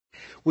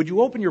Would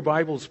you open your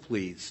Bibles,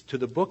 please, to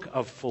the book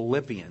of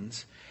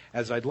Philippians,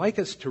 as I'd like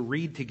us to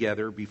read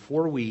together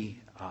before we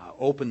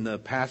open the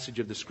passage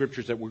of the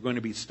Scriptures that we're going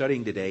to be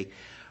studying today.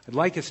 I'd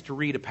like us to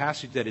read a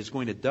passage that is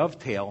going to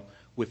dovetail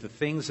with the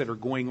things that are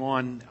going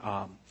on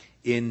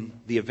in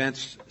the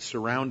events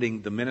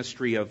surrounding the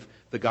ministry of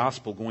the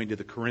gospel going to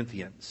the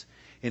Corinthians.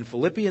 In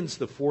Philippians,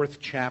 the 4th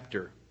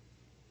chapter,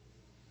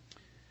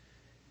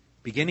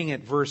 beginning at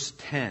verse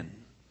 10,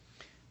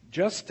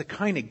 just to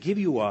kind of give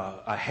you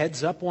a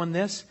heads up on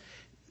this,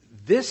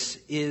 this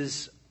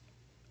is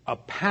a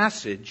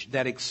passage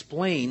that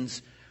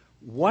explains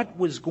what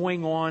was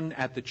going on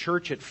at the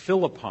church at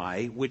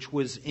Philippi, which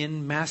was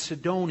in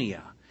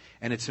Macedonia.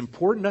 And it's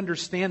important to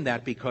understand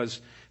that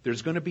because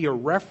there's going to be a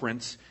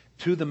reference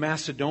to the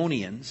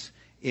Macedonians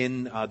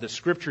in the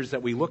scriptures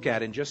that we look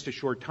at in just a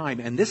short time.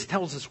 And this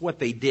tells us what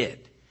they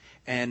did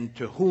and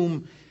to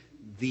whom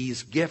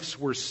these gifts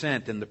were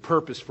sent and the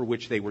purpose for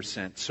which they were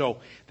sent. So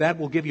that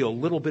will give you a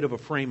little bit of a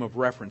frame of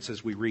reference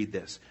as we read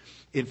this.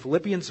 In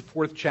Philippians, the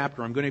 4th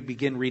chapter, I'm going to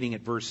begin reading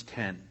at verse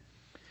 10.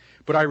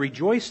 But I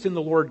rejoiced in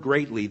the Lord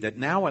greatly that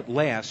now at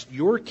last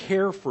your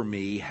care for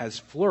me has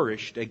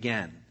flourished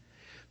again,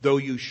 though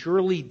you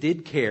surely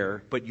did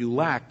care, but you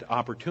lacked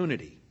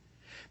opportunity.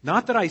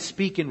 Not that I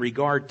speak in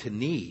regard to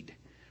need,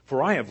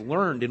 for I have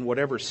learned in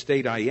whatever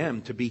state I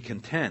am to be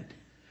content.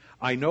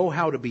 I know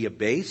how to be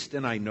abased,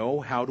 and I know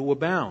how to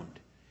abound.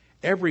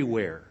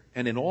 Everywhere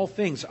and in all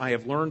things I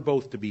have learned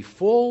both to be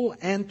full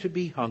and to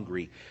be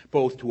hungry,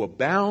 both to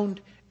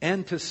abound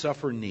and to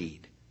suffer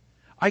need.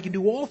 I can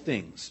do all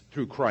things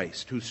through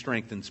Christ who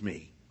strengthens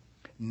me.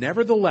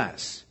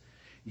 Nevertheless,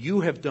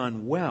 you have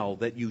done well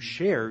that you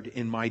shared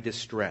in my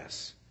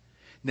distress.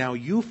 Now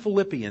you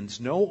Philippians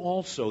know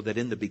also that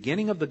in the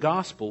beginning of the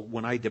gospel,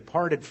 when I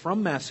departed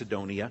from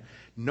Macedonia,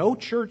 no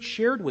church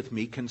shared with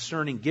me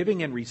concerning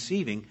giving and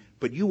receiving,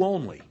 but you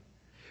only.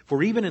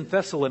 For even in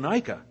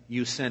Thessalonica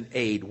you sent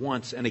aid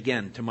once and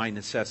again to my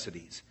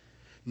necessities.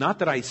 Not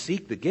that I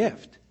seek the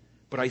gift,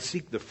 but I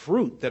seek the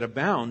fruit that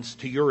abounds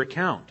to your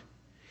account.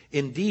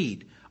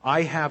 Indeed,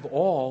 I have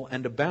all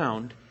and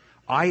abound.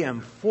 I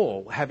am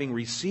full, having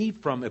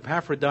received from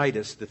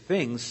Epaphroditus the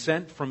things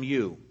sent from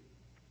you,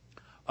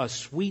 a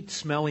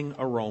sweet-smelling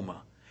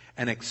aroma,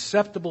 an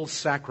acceptable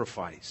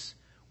sacrifice,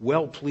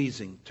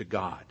 well-pleasing to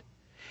God.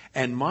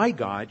 And my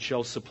God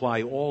shall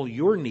supply all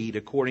your need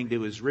according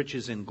to his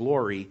riches in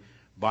glory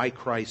by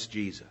Christ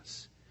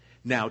Jesus.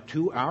 Now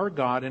to our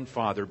God and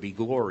Father be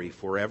glory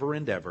forever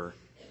and ever.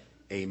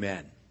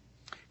 Amen.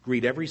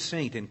 Greet every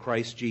saint in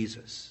Christ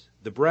Jesus.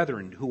 The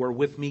brethren who are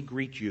with me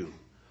greet you.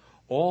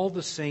 All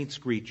the saints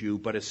greet you,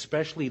 but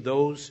especially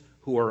those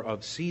who are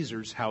of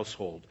Caesar's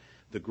household.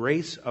 The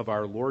grace of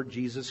our Lord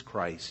Jesus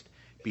Christ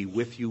be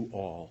with you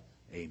all.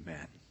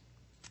 Amen.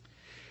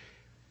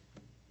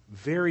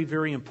 Very,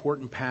 very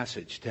important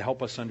passage to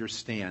help us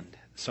understand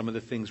some of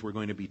the things we're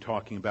going to be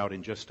talking about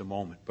in just a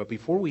moment. But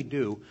before we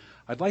do,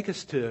 I'd like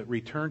us to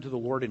return to the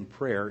Lord in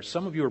prayer.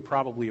 Some of you are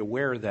probably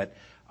aware that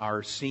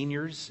our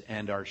seniors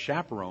and our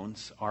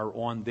chaperones are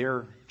on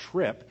their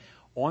trip,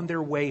 on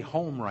their way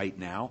home right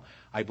now.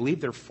 I believe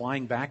they're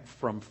flying back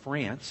from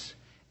France.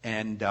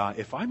 And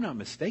if I'm not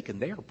mistaken,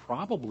 they are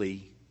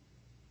probably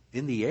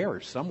in the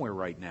air somewhere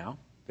right now.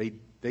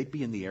 They'd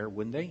be in the air,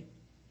 wouldn't they?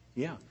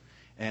 Yeah.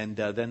 And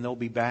then they'll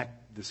be back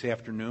this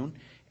afternoon,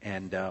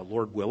 and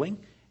Lord willing.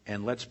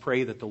 And let's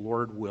pray that the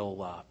Lord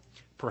will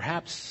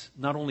perhaps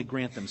not only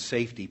grant them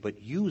safety,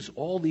 but use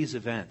all these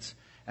events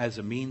as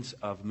a means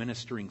of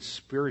ministering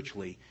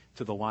spiritually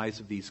to the lives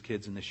of these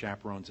kids and the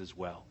chaperones as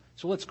well.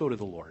 So let's go to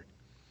the Lord.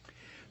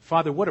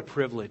 Father, what a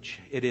privilege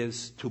it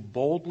is to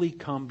boldly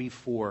come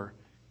before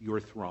your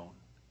throne.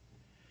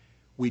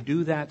 We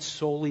do that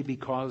solely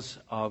because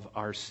of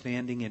our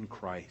standing in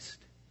Christ.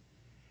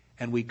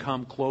 And we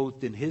come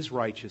clothed in his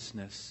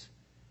righteousness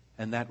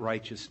and that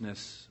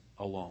righteousness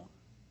alone.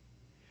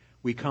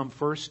 We come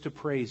first to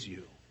praise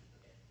you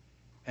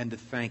and to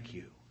thank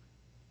you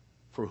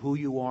for who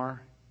you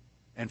are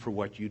and for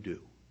what you do.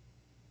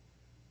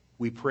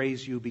 We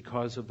praise you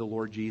because of the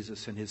Lord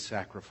Jesus and his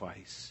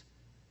sacrifice,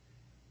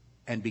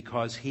 and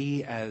because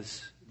he,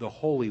 as the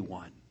Holy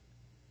One,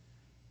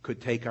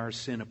 could take our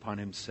sin upon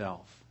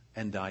himself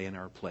and die in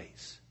our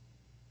place.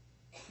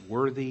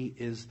 Worthy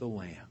is the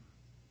Lamb.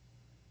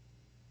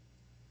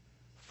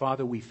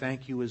 Father, we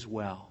thank you as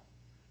well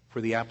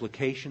for the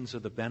applications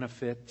of the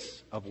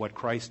benefits of what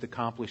Christ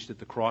accomplished at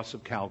the cross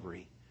of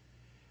Calvary,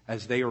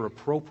 as they are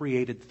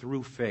appropriated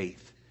through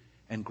faith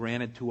and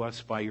granted to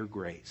us by your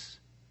grace.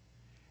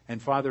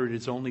 And Father, it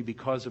is only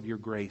because of your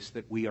grace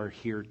that we are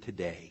here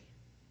today.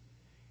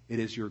 It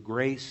is your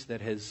grace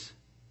that has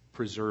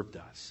preserved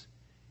us.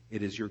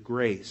 It is your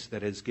grace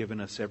that has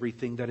given us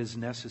everything that is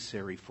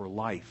necessary for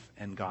life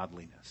and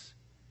godliness.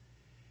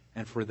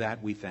 And for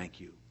that we thank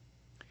you.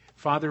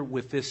 Father,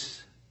 with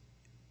this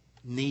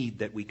need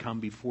that we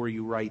come before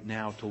you right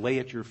now to lay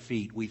at your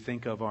feet, we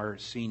think of our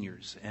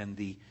seniors and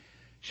the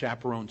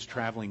chaperones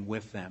traveling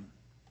with them.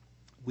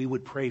 We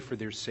would pray for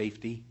their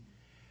safety.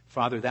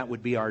 Father, that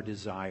would be our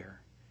desire.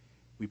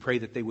 We pray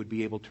that they would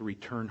be able to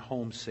return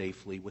home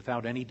safely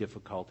without any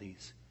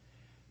difficulties.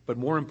 But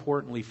more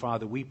importantly,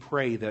 Father, we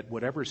pray that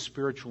whatever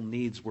spiritual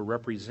needs were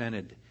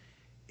represented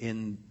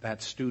in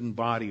that student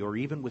body or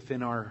even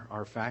within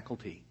our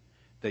faculty,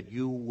 that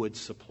you would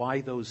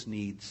supply those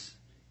needs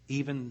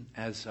even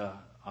as a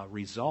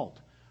result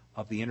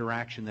of the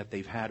interaction that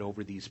they've had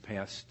over these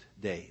past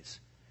days.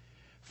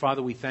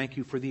 Father, we thank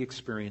you for the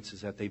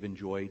experiences that they've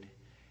enjoyed,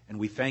 and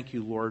we thank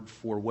you, Lord,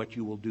 for what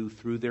you will do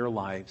through their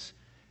lives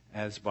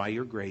as by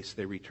your grace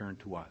they return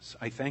to us.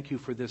 I thank you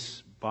for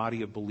this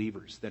body of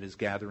believers that is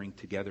gathering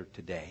together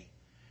today.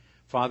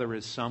 Father,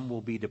 as some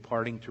will be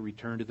departing to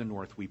return to the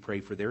north, we pray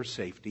for their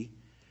safety.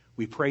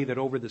 We pray that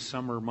over the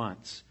summer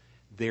months,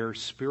 their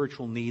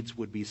spiritual needs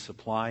would be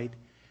supplied,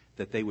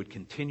 that they would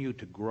continue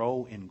to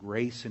grow in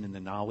grace and in the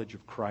knowledge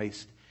of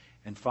Christ.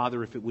 And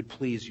Father, if it would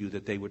please you,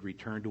 that they would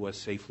return to us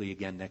safely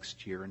again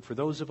next year. And for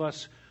those of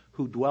us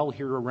who dwell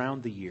here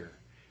around the year,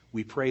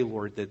 we pray,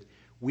 Lord, that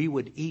we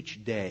would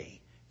each day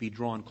be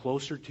drawn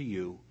closer to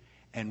you,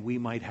 and we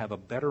might have a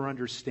better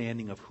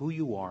understanding of who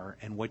you are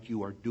and what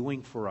you are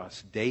doing for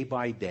us day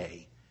by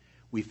day.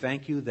 We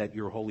thank you that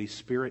your Holy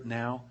Spirit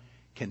now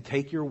can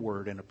take your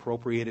word and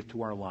appropriate it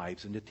to our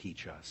lives and to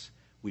teach us.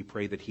 We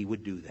pray that he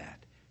would do that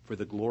for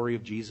the glory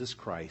of Jesus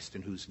Christ,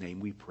 in whose name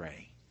we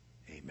pray.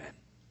 Amen.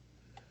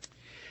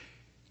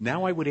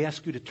 Now I would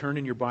ask you to turn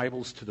in your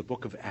Bibles to the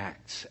book of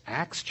Acts,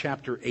 Acts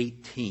chapter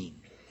 18.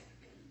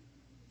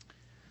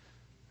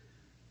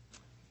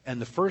 And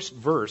the first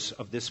verse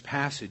of this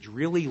passage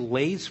really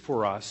lays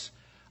for us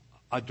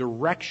a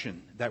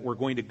direction that we're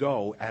going to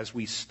go as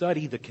we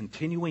study the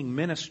continuing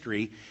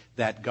ministry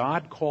that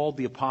God called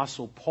the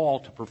Apostle Paul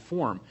to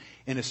perform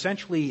in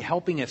essentially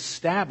helping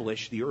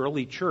establish the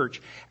early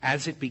church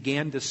as it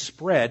began to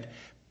spread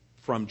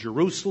from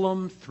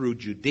Jerusalem through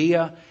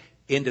Judea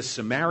into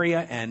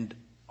Samaria and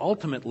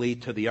ultimately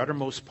to the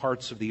uttermost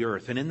parts of the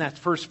earth. And in that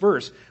first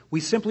verse, we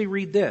simply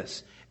read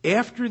this: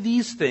 after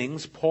these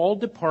things, Paul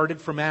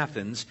departed from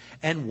Athens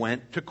and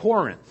went to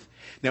Corinth.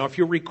 Now, if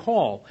you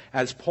recall,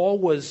 as Paul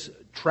was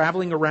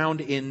traveling around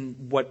in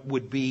what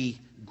would be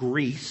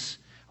Greece,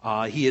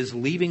 he is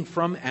leaving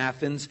from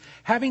Athens,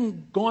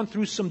 having gone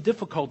through some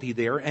difficulty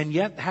there, and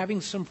yet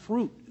having some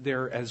fruit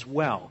there as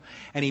well.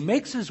 And he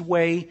makes his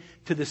way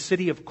to the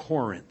city of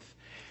Corinth.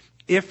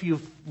 If you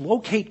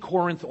locate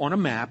Corinth on a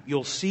map,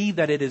 you'll see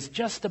that it is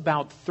just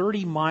about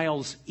 30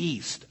 miles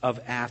east of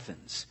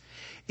Athens.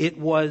 It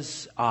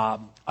was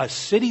a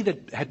city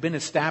that had been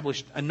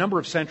established a number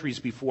of centuries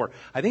before.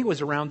 I think it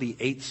was around the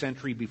 8th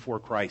century before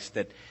Christ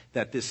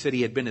that this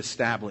city had been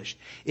established.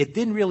 It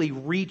didn't really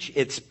reach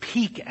its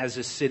peak as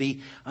a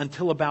city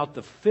until about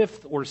the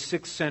 5th or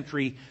 6th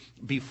century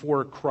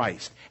before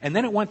Christ. And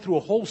then it went through a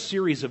whole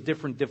series of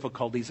different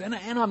difficulties. And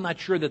I'm not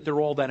sure that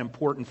they're all that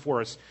important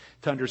for us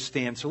to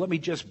understand. So let me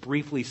just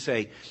briefly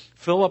say,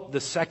 Philip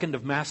II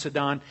of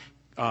Macedon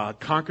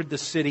conquered the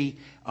city,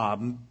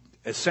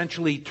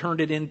 essentially turned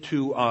it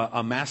into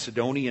a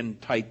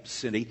Macedonian-type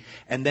city.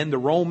 And then the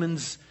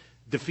Romans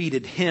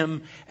defeated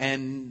him.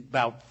 And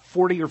about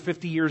 40 or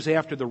 50 years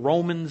after the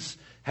Romans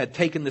had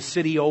taken the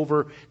city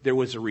over, there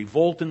was a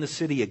revolt in the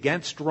city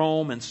against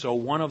Rome. And so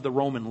one of the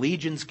Roman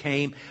legions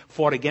came,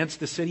 fought against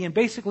the city, and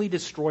basically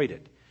destroyed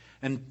it.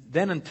 And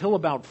then until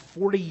about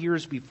 40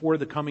 years before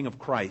the coming of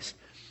Christ,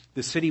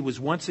 the city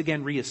was once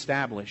again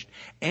reestablished.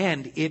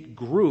 And it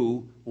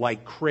grew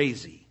like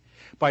crazy.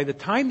 By the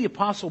time the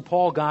Apostle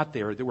Paul got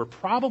there, there were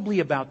probably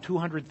about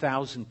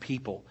 200,000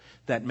 people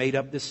that made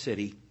up this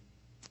city.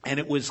 And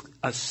it was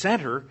a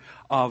center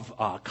of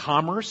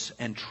commerce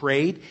and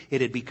trade.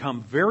 It had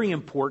become very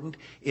important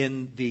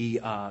in the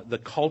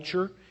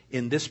culture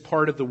in this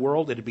part of the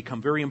world. It had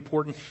become very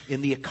important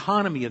in the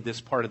economy of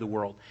this part of the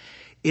world.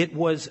 It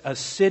was a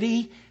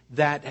city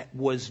that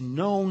was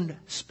known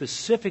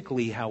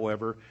specifically,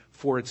 however,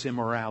 for its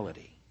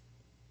immorality.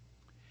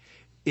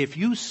 If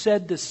you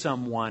said to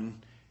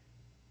someone,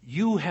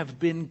 "You have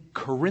been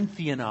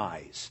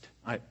Corinthianized,"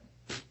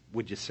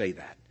 would you say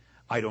that?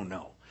 I don't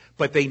know.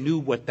 But they knew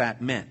what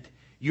that meant.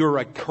 You're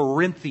a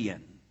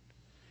Corinthian.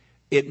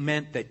 It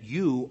meant that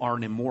you are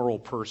an immoral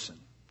person.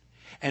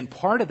 And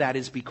part of that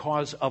is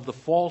because of the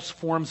false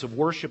forms of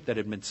worship that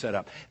had been set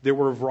up. There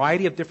were a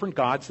variety of different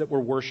gods that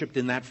were worshipped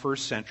in that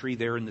first century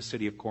there in the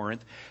city of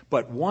Corinth.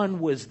 But one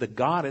was the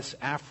goddess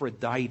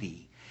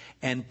Aphrodite.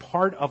 And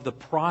part of the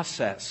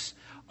process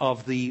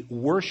of the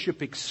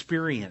worship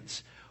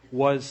experience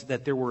was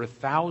that there were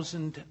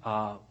 1,000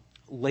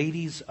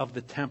 ladies of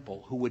the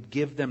temple who would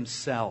give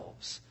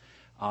themselves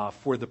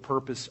for the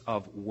purpose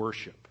of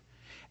worship.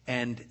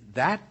 And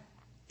that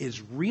is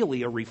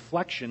really a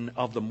reflection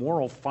of the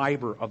moral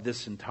fiber of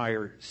this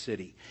entire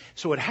city.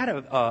 So it had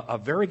a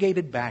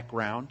variegated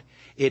background.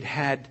 It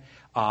had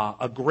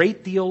a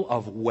great deal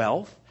of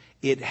wealth.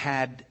 It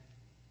had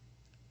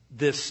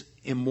this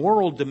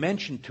immoral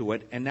dimension to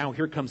it. And now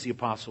here comes the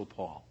Apostle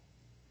Paul.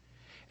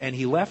 And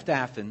he left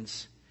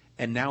Athens,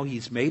 and now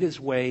he's made his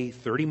way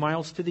 30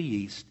 miles to the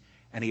east,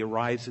 and he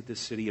arrives at the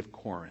city of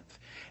Corinth.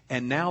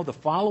 And now the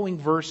following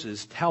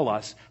verses tell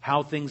us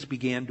how things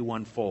began to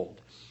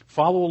unfold.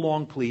 Follow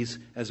along, please,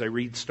 as I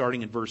read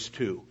starting in verse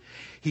 2.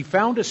 He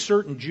found a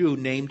certain Jew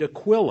named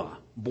Aquila,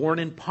 born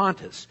in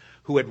Pontus,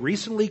 who had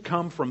recently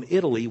come from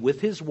Italy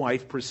with his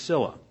wife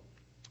Priscilla,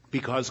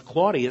 because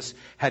Claudius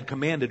had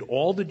commanded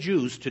all the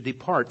Jews to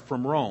depart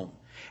from Rome.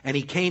 And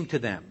he came to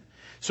them.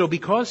 So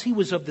because he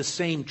was of the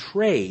same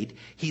trade,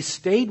 he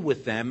stayed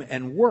with them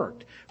and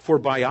worked, for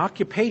by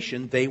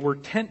occupation they were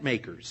tent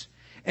makers.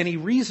 And he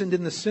reasoned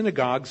in the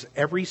synagogues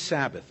every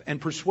Sabbath,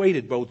 and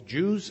persuaded both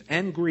Jews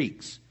and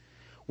Greeks.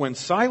 When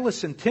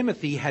Silas and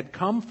Timothy had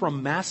come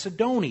from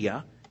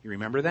Macedonia, you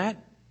remember that?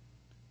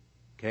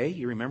 Okay,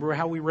 you remember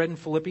how we read in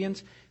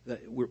Philippians?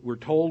 We're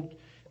told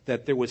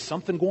that there was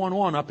something going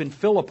on up in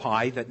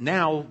Philippi that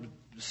now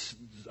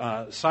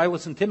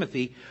Silas and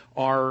Timothy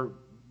are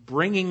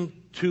bringing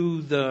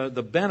to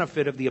the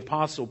benefit of the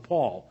Apostle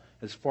Paul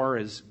as far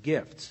as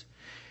gifts.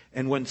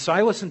 And when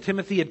Silas and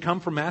Timothy had come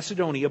from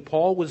Macedonia,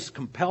 Paul was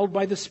compelled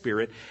by the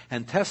Spirit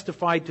and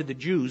testified to the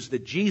Jews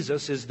that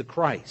Jesus is the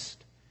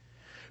Christ.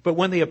 But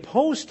when they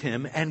opposed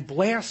him and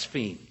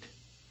blasphemed,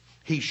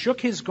 he shook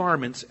his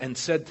garments and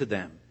said to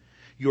them,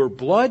 "Your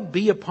blood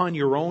be upon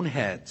your own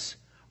heads.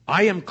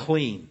 I am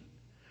clean.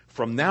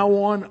 From now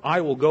on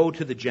I will go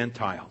to the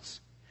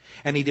Gentiles."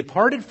 And he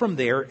departed from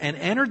there and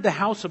entered the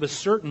house of a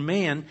certain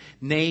man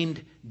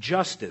named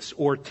Justus,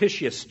 or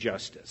Titius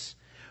Justus,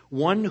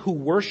 one who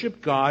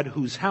worshipped God,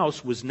 whose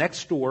house was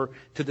next door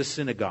to the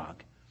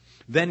synagogue.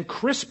 Then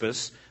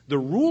Crispus, the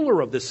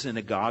ruler of the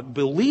synagogue,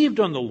 believed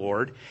on the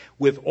Lord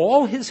with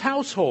all his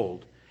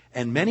household,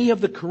 and many of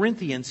the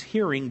Corinthians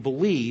hearing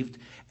believed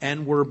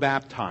and were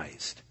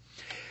baptized.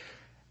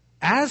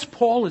 As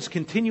Paul is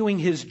continuing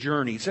his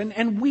journeys,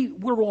 and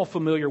we're all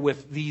familiar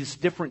with these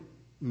different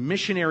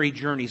missionary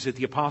journeys that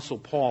the Apostle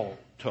Paul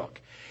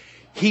took,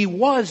 he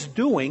was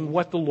doing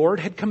what the Lord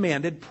had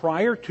commanded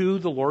prior to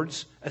the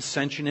Lord's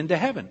ascension into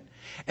heaven.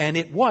 And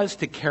it was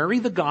to carry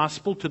the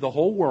gospel to the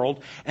whole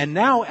world. And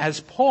now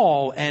as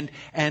Paul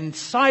and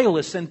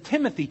Silas and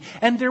Timothy,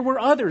 and there were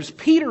others,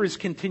 Peter is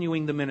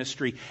continuing the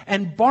ministry,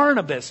 and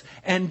Barnabas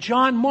and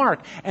John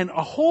Mark, and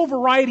a whole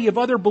variety of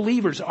other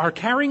believers are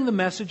carrying the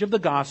message of the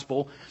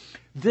gospel.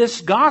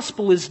 This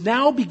gospel is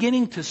now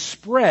beginning to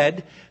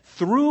spread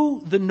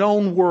through the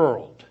known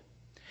world.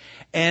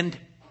 And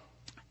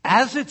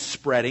as it's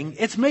spreading,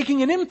 it's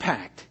making an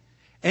impact.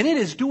 And it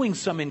is doing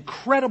some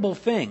incredible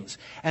things.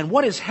 And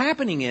what is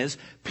happening is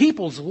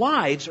people's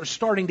lives are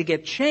starting to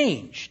get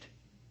changed.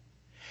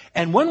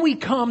 And when we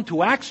come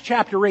to Acts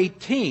chapter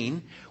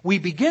 18, we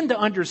begin to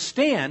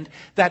understand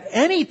that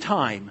any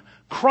time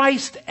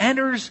Christ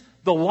enters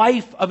the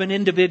life of an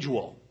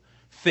individual,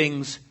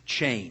 things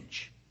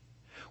change.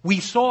 We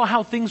saw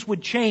how things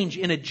would change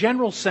in a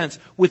general sense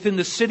within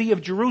the city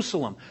of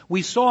Jerusalem.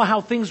 We saw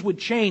how things would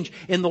change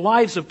in the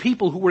lives of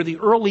people who were the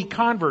early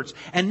converts.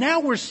 And now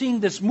we're seeing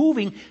this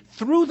moving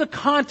through the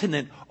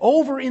continent,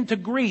 over into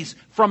Greece,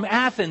 from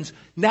Athens,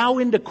 now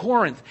into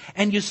Corinth.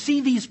 And you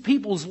see these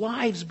people's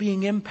lives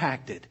being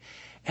impacted.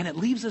 And it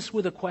leaves us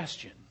with a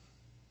question.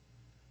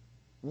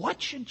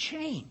 What should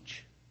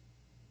change?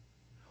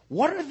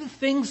 What are the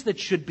things that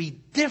should be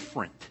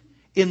different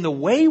in the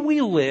way we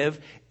live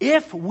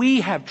if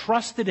we have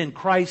trusted in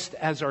Christ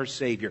as our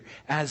Savior,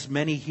 as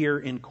many here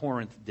in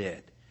Corinth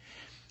did?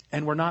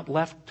 And we're not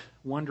left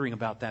wondering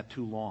about that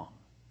too long.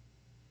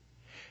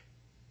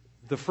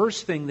 The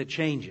first thing that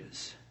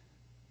changes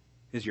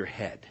is your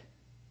head.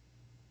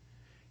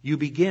 You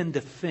begin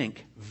to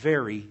think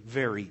very,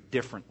 very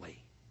differently.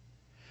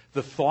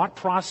 The thought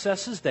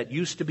processes that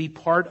used to be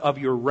part of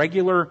your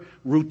regular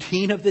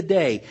routine of the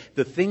day,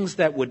 the things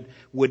that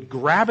would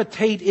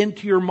gravitate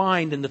into your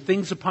mind and the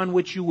things upon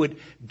which you would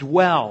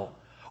dwell,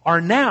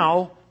 are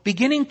now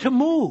beginning to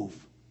move.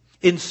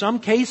 In some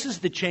cases,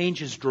 the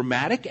change is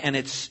dramatic and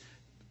it's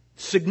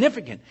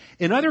significant.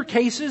 In other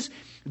cases,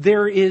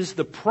 there is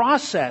the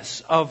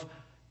process of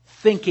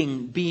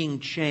thinking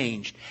being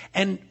changed.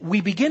 And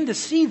we begin to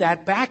see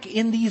that back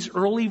in these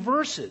early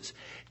verses.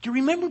 Do you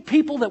remember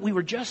people that we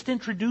were just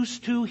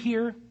introduced to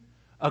here?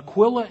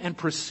 Aquila and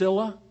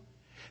Priscilla?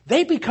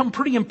 They become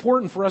pretty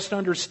important for us to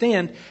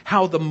understand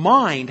how the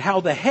mind,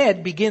 how the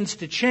head begins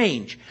to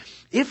change.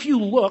 If you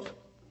look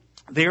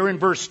there in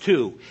verse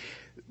 2,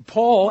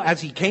 Paul,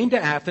 as he came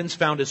to Athens,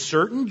 found a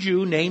certain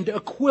Jew named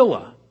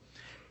Aquila.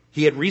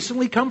 He had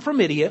recently come from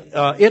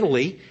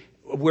Italy,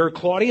 where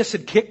Claudius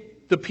had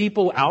kicked the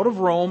people out of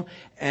Rome,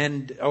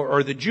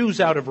 or the Jews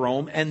out of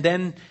Rome, and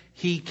then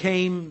he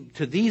came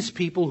to these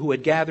people who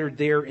had gathered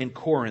there in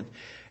Corinth.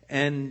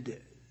 And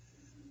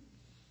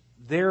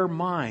their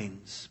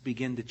minds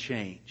begin to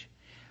change.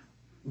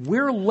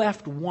 We're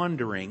left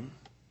wondering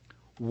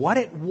what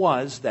it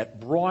was that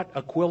brought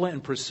Aquila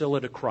and Priscilla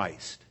to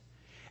Christ.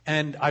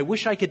 And I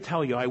wish I could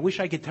tell you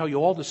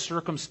all the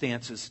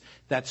circumstances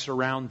that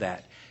surround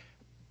that.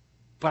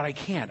 But I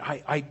can't.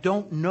 I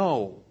don't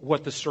know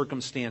what the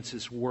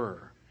circumstances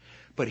were.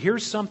 But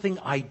here's something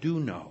I do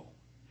know.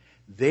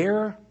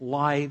 Their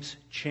lives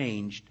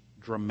changed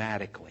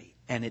dramatically.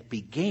 and it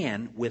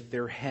began with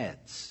their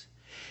heads.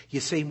 You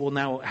say, well,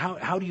 now,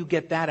 how do you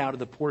get that out of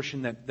the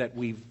portion that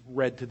we've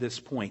read to this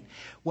point?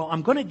 Well,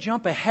 I'm going to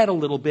jump ahead a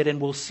little bit, and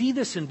we'll see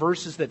this in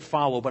verses that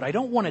follow, but I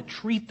don't want to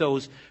treat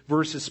those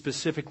verses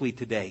specifically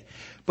today.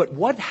 But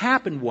what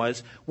happened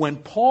was, when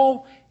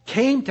Paul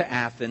came to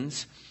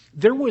Athens,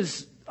 there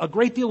was a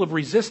great deal of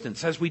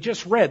resistance. As we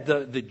just read,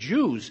 the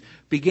Jews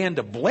began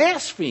to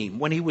blaspheme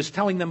when he was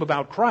telling them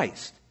about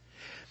Christ.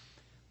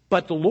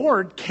 But the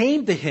Lord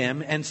came to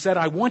him and said,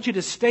 I want you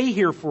to stay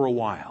here for a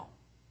while.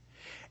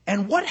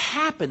 And what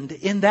happened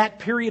in that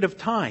period of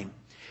time?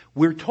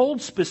 We're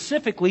told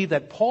specifically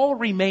that Paul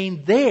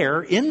remained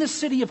there in the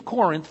city of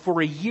Corinth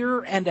for a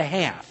year and a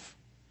half.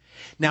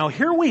 Now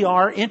here we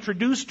are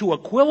introduced to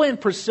Aquila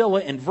and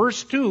Priscilla in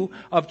verse 2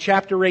 of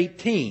chapter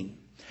 18.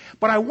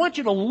 But I want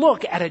you to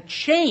look at a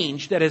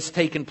change that has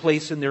taken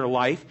place in their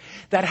life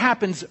that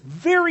happens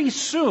very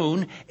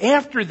soon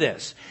after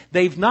this.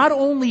 They've not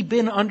only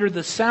been under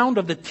the sound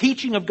of the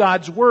teaching of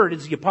God's Word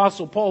as the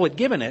Apostle Paul had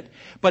given it,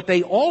 but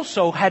they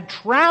also had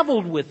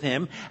traveled with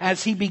him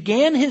as he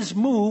began his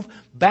move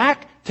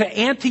back to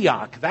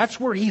Antioch. That's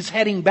where he's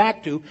heading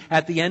back to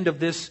at the end of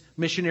this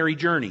missionary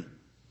journey.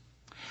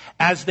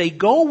 As they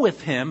go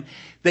with him,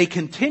 they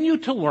continue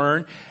to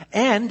learn,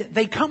 and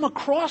they come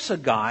across a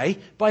guy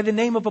by the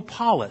name of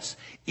Apollos.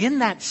 In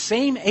that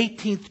same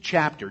 18th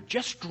chapter,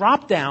 just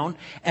drop down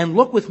and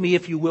look with me,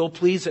 if you will,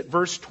 please, at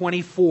verse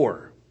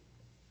 24.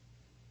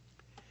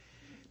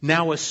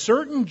 Now a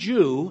certain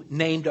Jew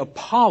named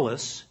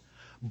Apollos,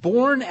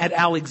 born at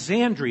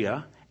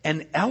Alexandria,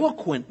 an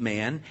eloquent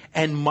man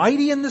and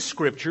mighty in the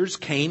Scriptures,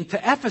 came to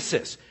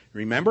Ephesus.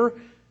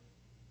 Remember,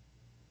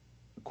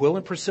 Aquila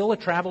and Priscilla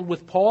traveled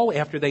with Paul.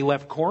 After they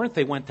left Corinth,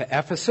 they went to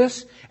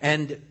Ephesus,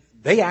 and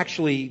they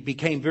actually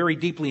became very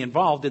deeply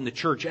involved in the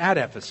church at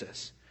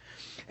Ephesus.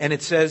 And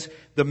it says,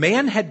 the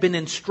man had been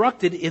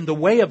instructed in the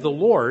way of the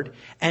Lord,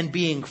 and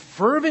being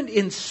fervent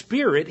in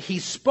spirit, he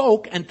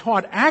spoke and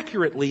taught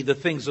accurately the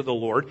things of the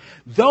Lord,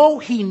 though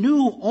he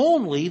knew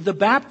only the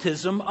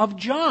baptism of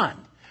John.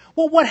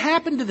 Well, what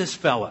happened to this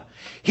fella?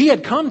 He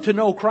had come to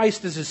know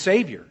Christ as his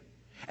Savior.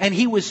 And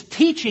he was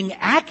teaching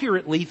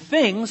accurately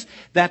things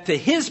that to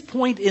his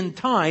point in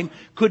time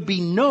could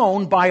be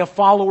known by a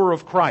follower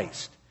of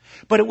Christ.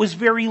 But it was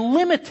very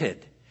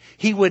limited.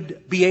 He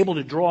would be able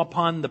to draw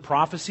upon the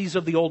prophecies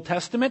of the Old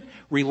Testament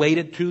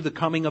related to the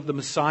coming of the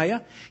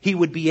Messiah. He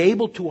would be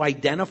able to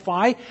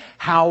identify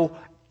how,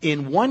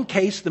 in one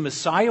case, the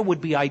Messiah would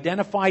be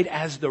identified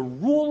as the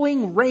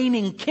ruling,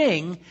 reigning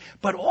king,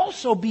 but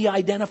also be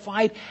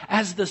identified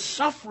as the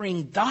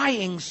suffering,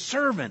 dying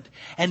servant.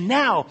 And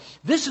now,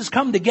 this has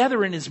come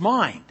together in his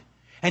mind.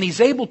 And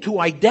he's able to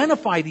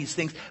identify these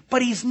things,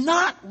 but he's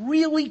not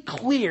really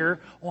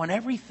clear on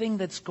everything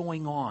that's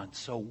going on.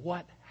 So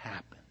what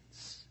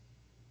happens?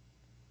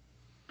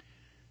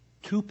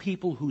 Two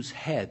people whose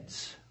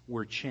heads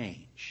were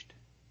changed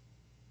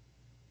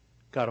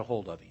got a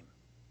hold of him.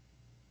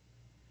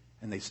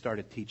 And they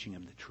started teaching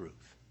him the truth.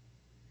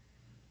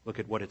 Look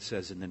at what it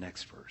says in the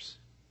next verse.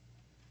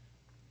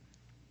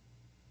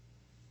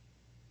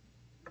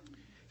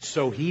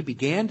 So he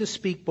began to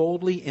speak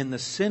boldly in the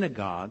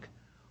synagogue.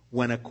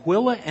 When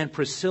Aquila and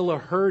Priscilla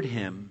heard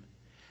him,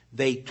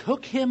 they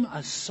took him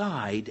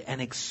aside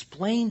and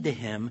explained to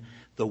him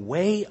the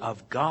way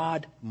of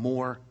God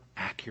more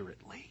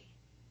accurately.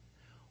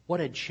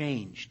 What had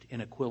changed in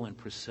Aquila and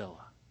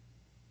Priscilla?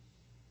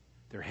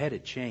 Their head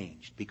had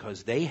changed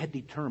because they had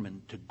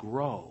determined to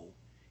grow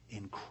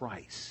in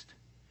Christ.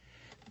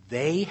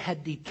 They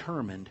had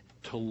determined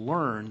to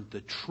learn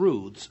the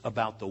truths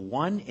about the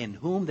one in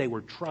whom they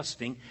were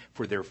trusting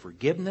for their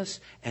forgiveness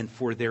and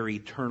for their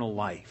eternal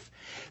life.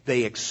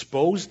 They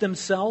exposed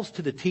themselves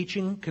to the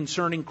teaching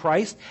concerning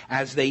Christ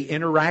as they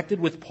interacted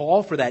with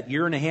Paul for that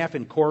year and a half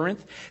in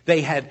Corinth.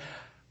 They had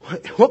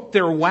hooked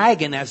their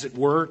wagon, as it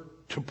were,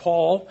 to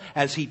Paul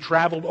as he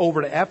traveled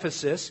over to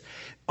Ephesus.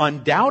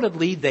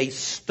 Undoubtedly, they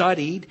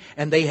studied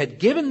and they had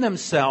given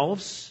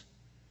themselves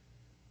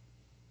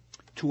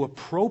to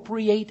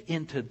appropriate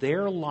into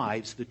their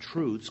lives the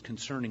truths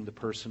concerning the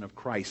person of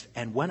Christ.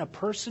 And when a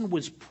person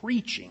was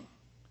preaching,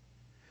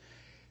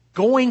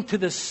 going to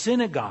the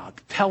synagogue,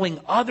 telling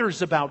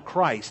others about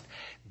Christ,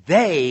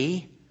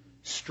 they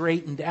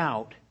straightened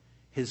out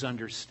his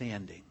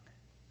understanding.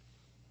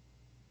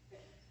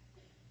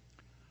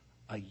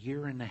 A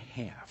year and a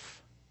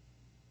half,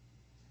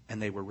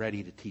 and they were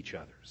ready to teach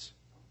others.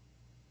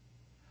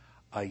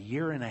 A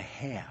year and a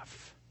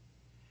half,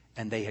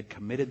 and they had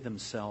committed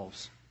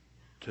themselves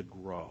to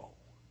grow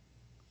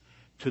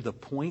to the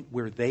point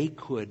where they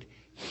could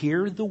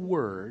hear the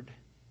word,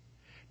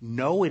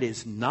 know it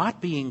is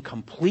not being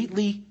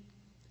completely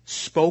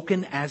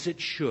spoken as it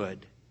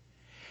should,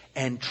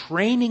 and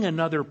training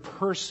another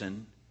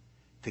person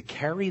to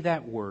carry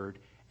that word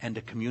and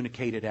to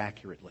communicate it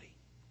accurately.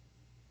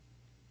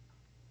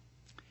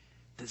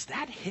 Does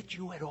that hit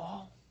you at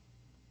all?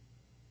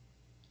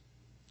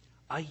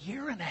 A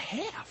year and a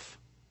half,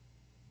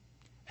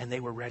 and they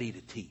were ready to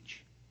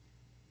teach.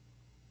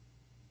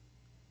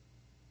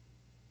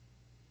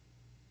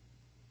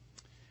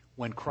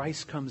 when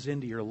Christ comes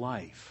into your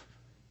life,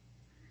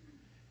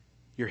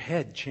 your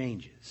head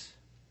changes.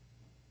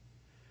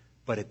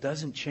 But it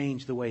doesn't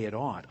change the way it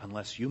ought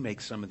unless you make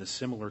some of the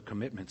similar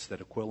commitments that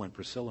Aquila and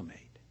Priscilla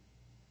made.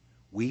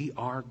 We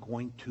are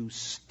going to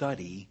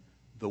study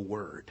the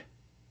Word.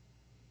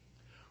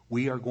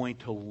 We are going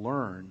to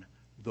learn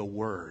the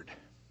Word.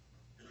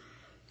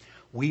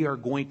 We are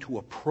going to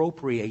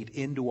appropriate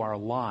into our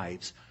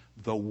lives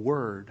the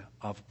Word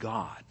of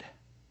God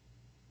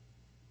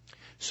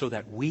so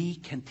that we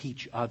can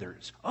teach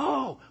others.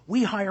 Oh,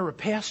 we hire a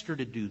pastor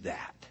to do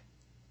that.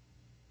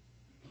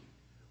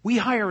 We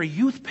hire a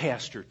youth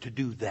pastor to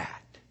do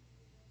that.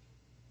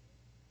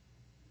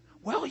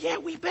 Well, yeah,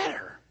 we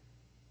better.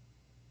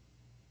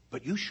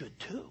 But you should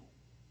too.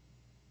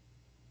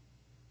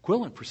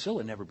 Aquila and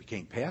Priscilla never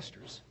became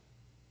pastors.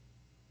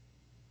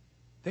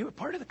 They were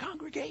part of the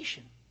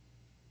congregation.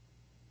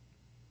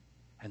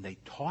 And they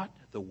taught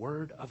the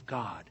Word of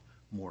God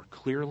more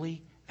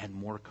clearly and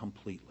more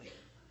completely.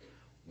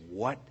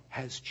 What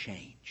has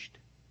changed?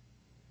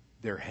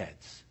 Their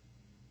heads.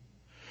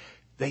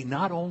 They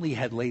not only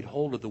had laid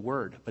hold of the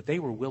Word, but they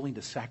were willing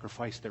to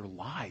sacrifice their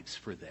lives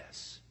for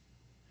this.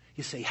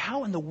 You say,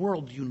 how in the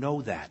world do you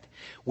know that?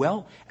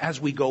 Well, as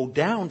we go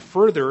down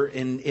further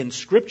in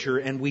Scripture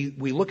and we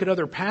look at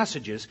other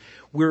passages,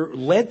 we're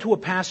led to a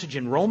passage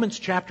in Romans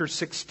chapter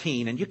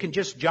 16, and you can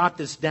just jot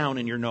this down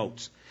in your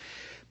notes.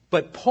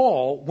 But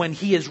Paul, when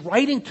he is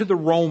writing to the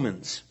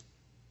Romans,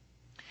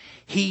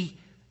 he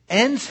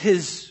ends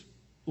his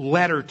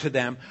letter to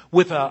them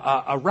with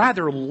a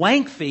rather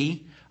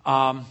lengthy,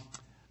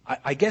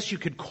 I guess you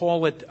could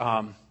call it,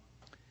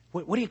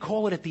 what do you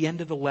call it at the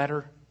end of the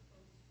letter?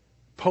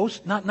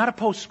 Not a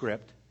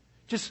postscript,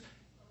 just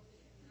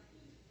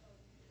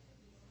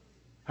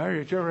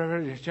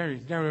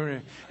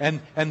and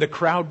the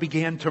crowd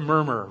began to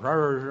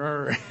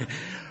murmur.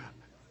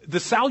 The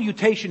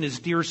salutation is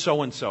dear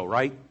so and so,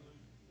 right?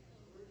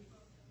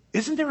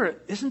 Isn't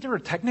there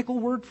a technical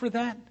word for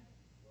that?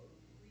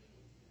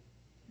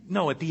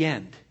 No, at the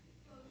end.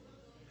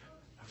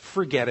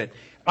 Forget it.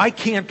 I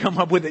can't come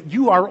up with it.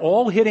 You are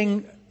all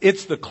hitting,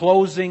 it's the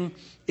closing,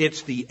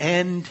 it's the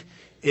end,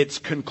 it's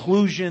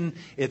conclusion,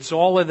 it's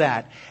all of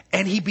that.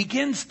 And he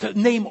begins to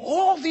name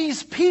all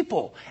these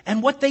people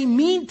and what they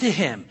mean to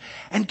him.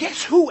 And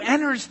guess who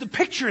enters the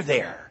picture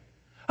there?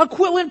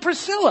 Aquila and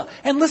Priscilla.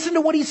 And listen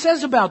to what he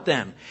says about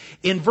them.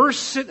 In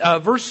verse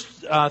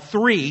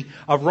 3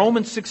 of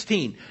Romans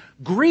 16,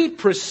 greet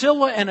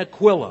Priscilla and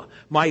Aquila,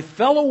 my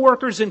fellow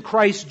workers in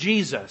Christ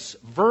Jesus.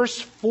 Verse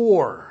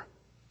 4,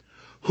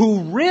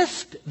 who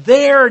risked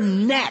their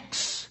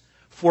necks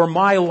for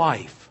my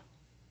life,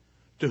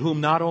 to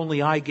whom not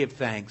only I give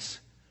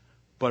thanks,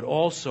 but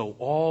also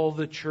all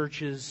the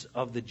churches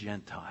of the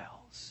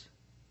Gentiles.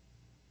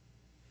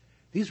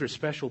 These are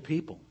special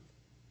people.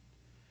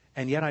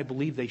 And yet I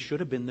believe they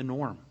should have been the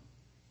norm.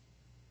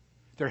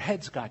 Their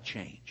heads got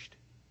changed.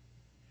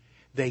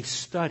 They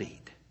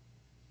studied.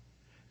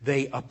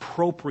 They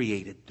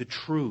appropriated the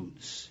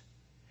truths.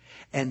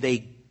 And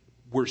they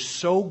were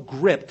so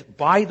gripped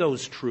by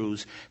those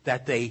truths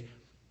that they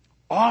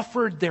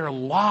offered their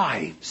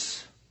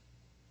lives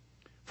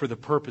for the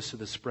purpose of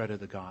the spread of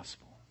the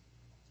gospel.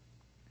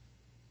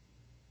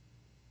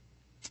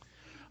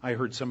 I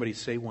heard somebody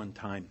say one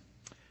time,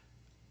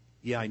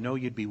 yeah, I know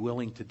you'd be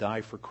willing to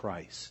die for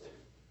Christ,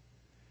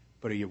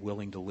 but are you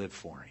willing to live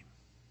for Him?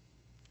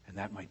 And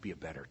that might be a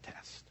better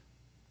test.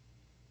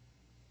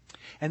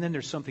 And then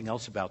there's something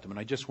else about them, and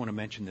I just want to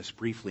mention this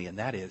briefly, and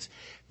that is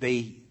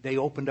they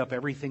opened up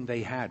everything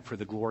they had for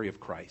the glory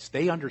of Christ.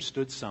 They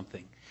understood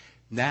something.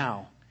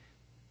 Now,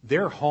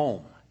 their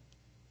home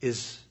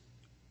is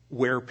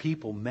where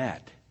people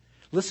met.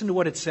 Listen to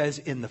what it says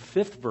in the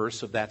 5th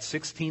verse of that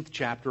 16th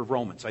chapter of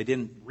Romans. I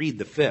didn't read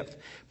the 5th,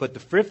 but the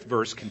 5th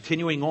verse,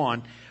 continuing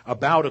on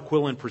about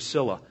Aquila and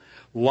Priscilla.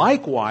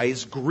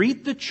 Likewise,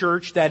 greet the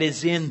church that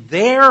is in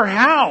their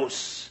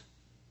house.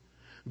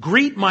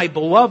 Greet my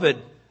beloved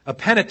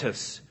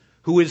Epaenetus,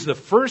 who is the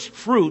first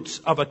fruits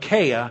of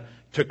Achaia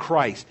to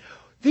Christ.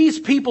 These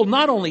people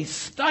not only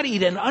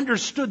studied and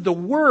understood the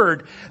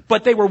Word,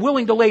 but they were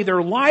willing to lay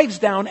their lives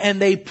down, and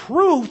they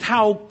proved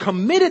how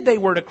committed they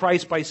were to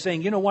Christ by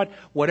saying, you know what?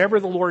 Whatever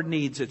the Lord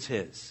needs, it's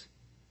His.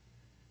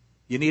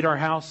 You need our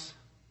house?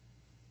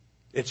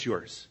 It's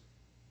yours.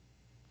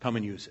 Come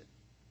and use it.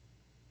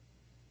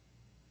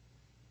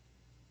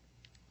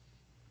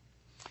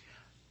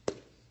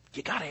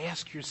 You got to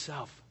ask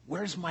yourself,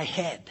 where's my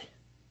head?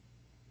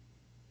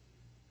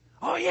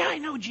 Oh yeah, I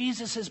know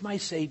Jesus is my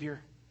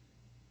Savior.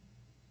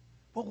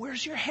 Well,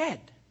 where's your head?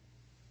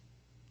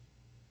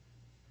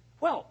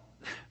 Well,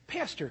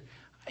 Pastor,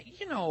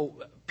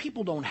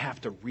 people don't have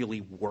to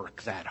really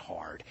work that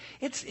hard.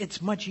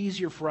 It's much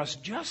easier for us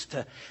just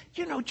to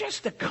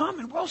come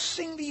and we'll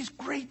sing these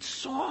great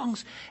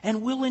songs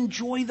and we'll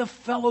enjoy the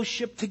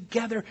fellowship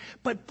together.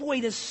 But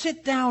boy, to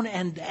sit down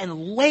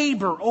and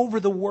labor over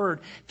the Word,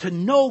 to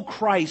know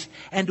Christ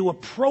and to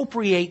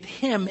appropriate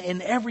Him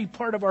in every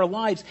part of our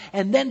lives,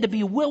 and then to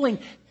be willing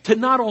to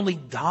not only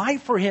die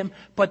for Him,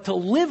 but to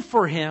live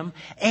for Him,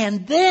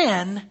 and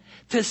then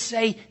to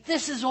say,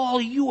 this is all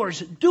yours.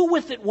 Do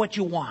with it what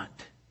you want.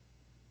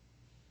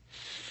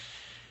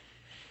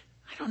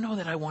 I don't know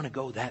that I want to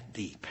go that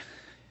deep.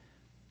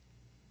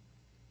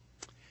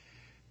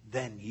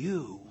 Then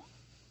you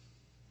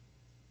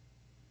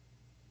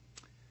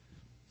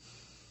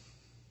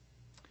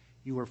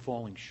are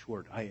falling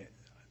short.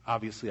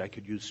 Obviously, I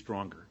could use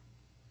stronger,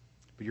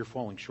 but you're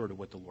falling short of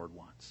what the Lord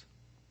wants.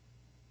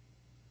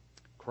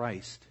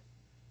 Christ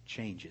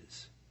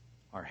changes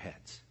our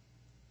heads.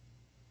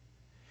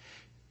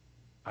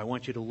 I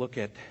want you to look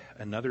at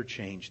another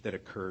change that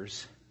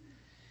occurs.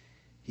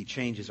 He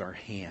changes our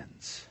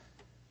hands.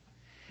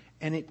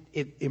 And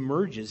it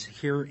emerges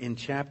here in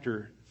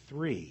chapter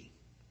 3.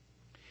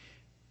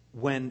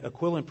 When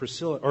Aquila and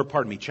Priscilla,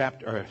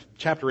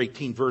 chapter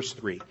 18, verse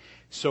 3.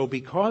 So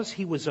because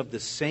he was of the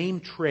same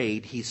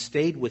trade, he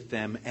stayed with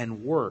them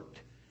and worked.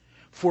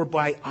 For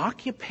by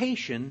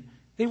occupation,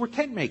 they were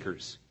tent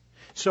makers.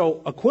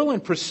 So Aquila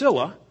and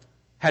Priscilla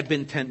had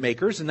been tent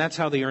makers, and that's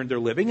how they earned their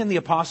living. And the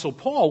Apostle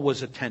Paul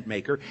was a tent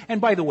maker.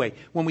 And by the way,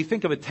 when we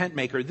think of a tent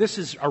maker, this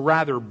is a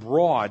rather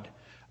broad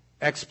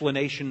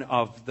explanation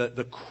of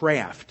the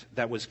craft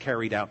that was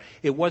carried out.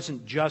 It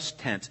wasn't just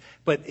tents,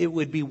 but it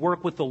would be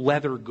work with the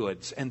leather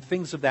goods and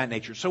things of that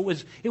nature. So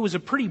it was a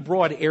pretty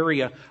broad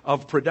area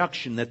of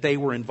production that they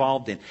were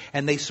involved in.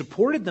 And they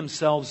supported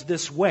themselves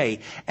this way,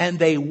 and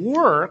they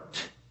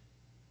worked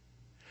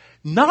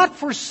not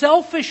for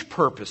selfish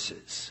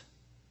purposes.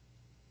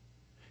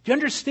 Do you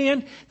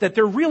understand that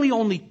there are really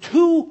only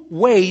two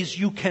ways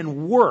you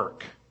can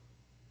work?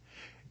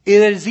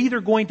 It is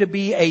either going to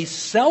be a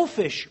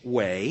selfish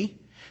way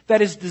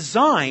that is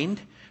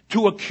designed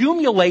to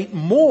accumulate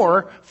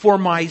more for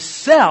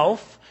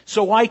myself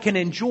so I can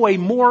enjoy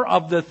more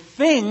of the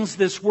things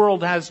this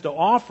world has to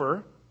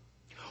offer.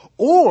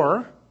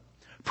 Or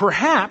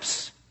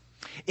perhaps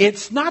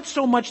it's not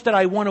so much that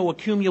I want to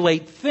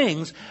accumulate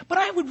things, but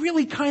I would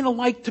really kind of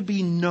like to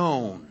be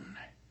known.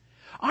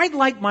 I'd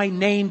like my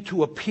name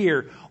to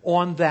appear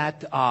on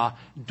that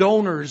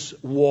donors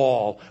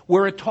wall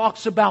where it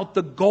talks about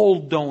the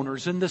gold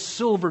donors and the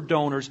silver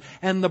donors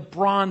and the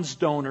bronze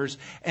donors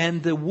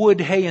and the wood,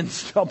 hay, and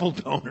stubble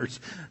donors.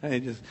 I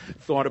just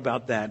thought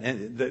about that.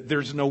 And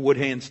there's no wood,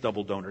 hay, and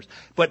stubble donors.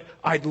 But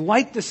I'd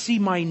like to see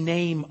my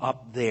name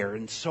up there.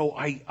 And so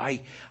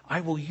I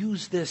will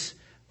use this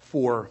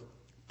for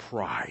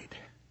pride.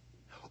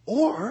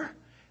 Or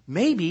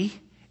maybe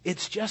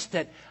it's just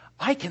that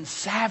I can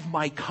salve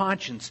my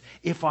conscience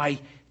if I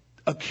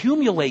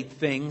accumulate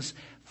things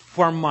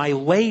from my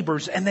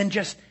labors and then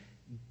just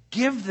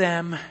give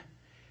them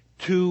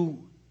to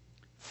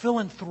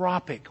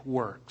philanthropic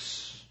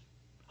works.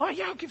 Oh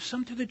yeah, I'll give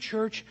some to the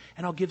church,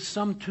 and I'll give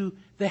some to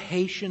the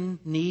Haitian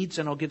needs,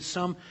 and I'll give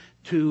some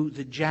to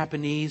the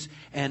Japanese,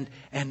 and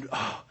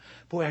oh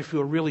boy, I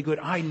feel really good.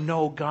 I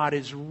know God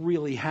is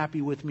really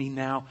happy with me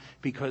now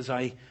because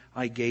I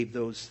gave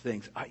those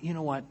things. You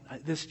know what?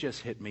 This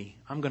just hit me.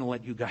 I'm going to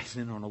let you guys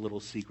in on a little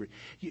secret.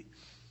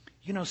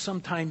 You know,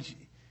 sometimes,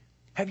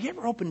 have you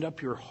ever opened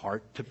up your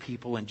heart to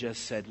people and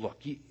just said, look,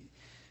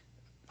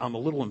 I'm a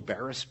little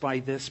embarrassed by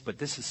this, but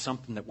this is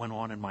something that went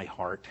on in my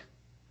heart.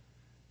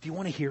 Do you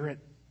want to hear it?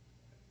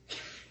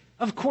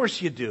 Of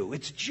course you do.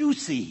 It's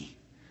juicy.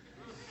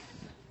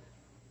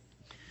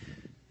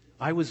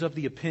 I was of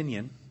the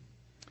opinion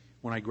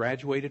when I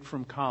graduated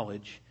from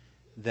college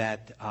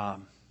that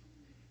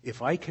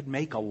if I could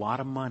make a lot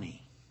of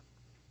money,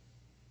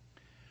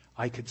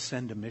 I could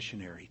send a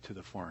missionary to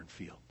the foreign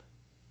field.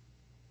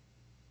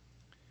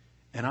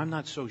 And I'm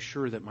not so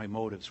sure that my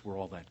motives were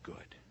all that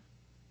good.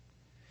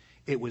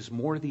 It was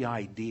more the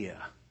idea,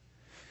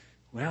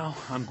 well,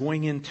 I'm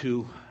going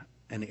into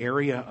an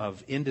area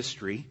of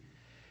industry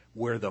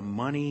where the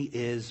money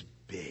is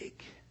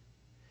big.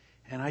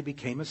 And I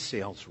became a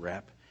sales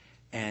rep.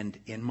 And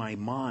in my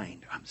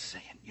mind, I'm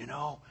saying, you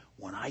know,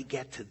 when I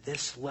get to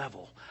this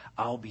level,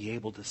 I'll be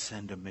able to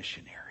send a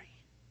missionary.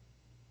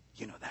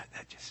 You know, that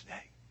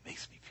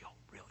makes me feel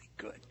really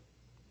good.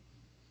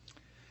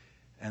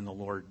 And the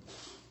Lord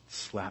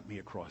slapped me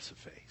across the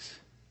face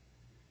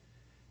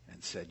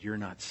and said, you're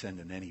not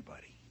sending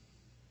anybody.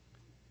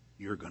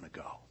 You're going to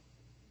go.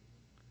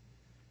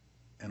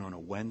 And on a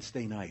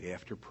Wednesday night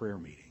after prayer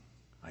meeting,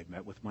 I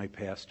met with my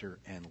pastor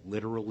and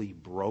literally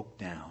broke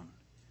down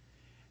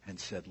and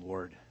said,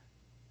 Lord,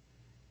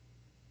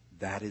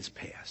 that is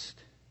past.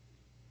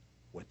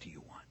 What do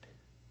you want?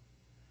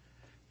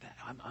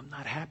 I'm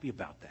not happy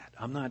about that.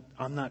 I'm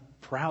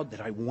not proud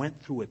that I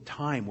went through a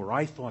time where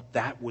I thought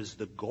that was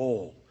the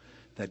goal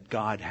that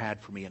God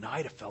had for me. And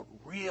I'd have felt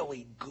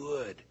really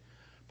good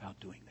about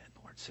doing that.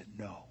 The Lord said,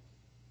 no.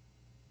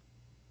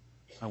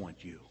 I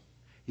want you.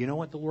 You know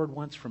what the Lord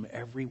wants from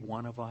every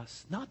one of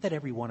us? Not that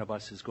every one of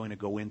us is going to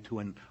go into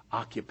an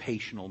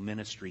occupational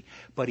ministry,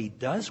 but He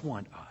does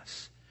want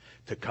us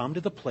to come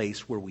to the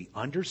place where we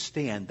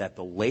understand that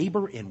the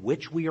labor in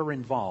which we are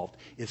involved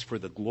is for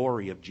the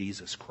glory of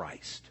Jesus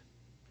Christ.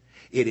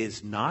 It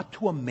is not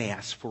to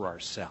amass for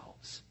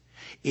ourselves.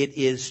 It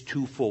is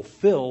to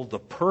fulfill the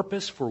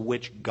purpose for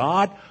which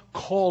God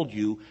called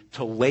you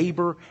to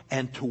labor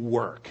and to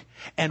work.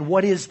 And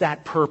what is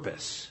that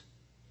purpose?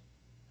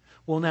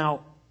 Well,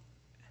 now,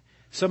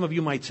 some of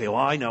you might say, well,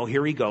 I know,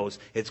 here he goes.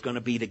 It's going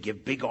to be to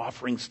give big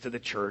offerings to the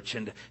church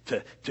and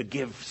to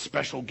give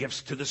special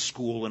gifts to the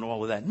school and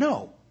all of that.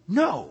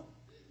 No.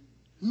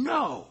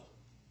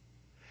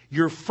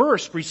 Your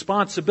first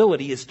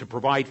responsibility is to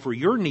provide for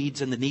your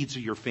needs and the needs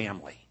of your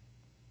family.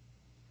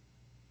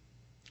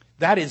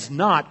 That is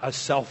not a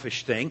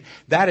selfish thing.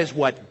 That is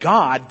what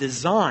God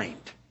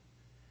designed.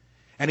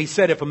 And He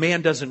said if a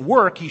man doesn't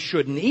work, he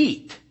shouldn't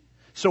eat.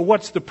 So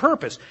what's the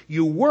purpose?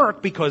 You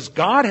work because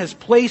God has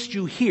placed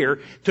you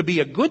here to be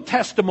a good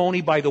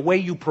testimony by the way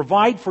you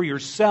provide for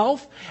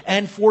yourself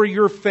and for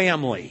your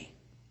family.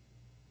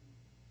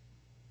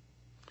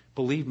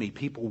 Believe me,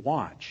 people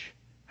watch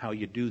how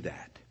you do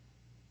that.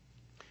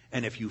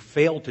 And if you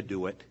fail to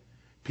do it,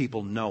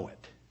 people know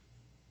it.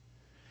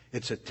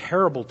 It's a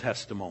terrible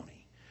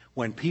testimony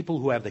when people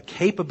who have the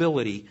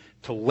capability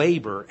to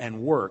labor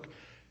and work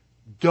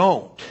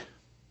don't.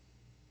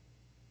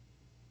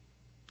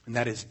 And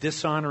that is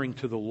dishonoring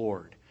to the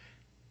Lord.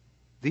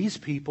 These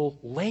people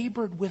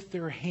labored with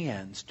their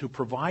hands to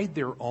provide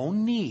their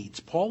own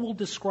needs. Paul will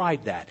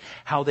describe that,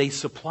 how they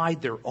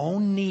supplied their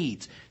own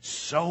needs,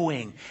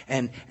 sewing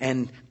and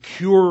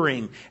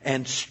curing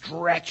and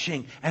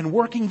stretching and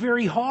working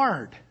very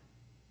hard.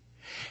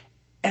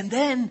 And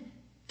then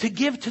to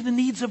give to the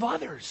needs of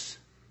others.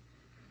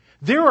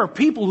 There are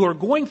people who are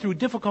going through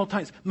difficult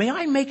times. May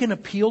I make an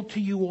appeal to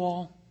you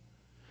all?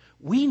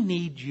 We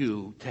need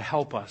you to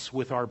help us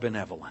with our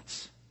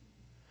benevolence.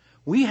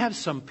 We have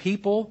some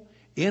people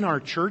in our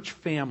church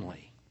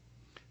family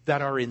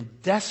that are in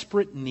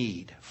desperate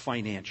need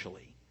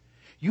financially.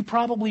 You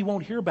probably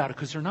won't hear about it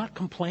because they're not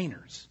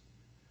complainers.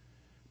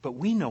 But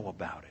we know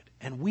about it.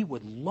 And we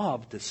would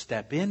love to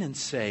step in and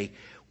say,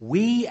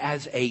 we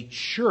as a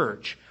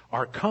church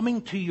are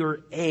coming to your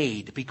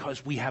aid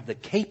because we have the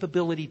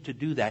capability to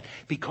do that,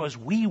 because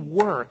we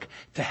work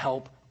to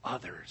help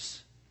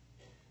others.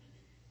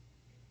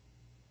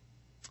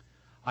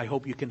 I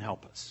hope you can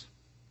help us.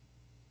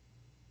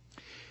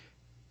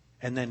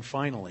 And then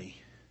finally,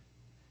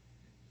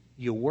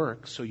 you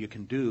work so you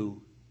can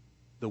do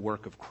the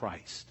work of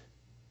Christ.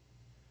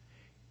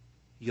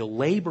 You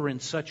labor in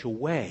such a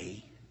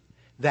way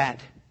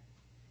that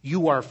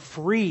you are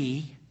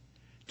free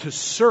to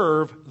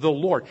serve the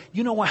Lord.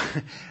 You know what?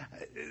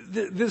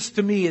 This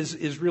to me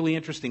is really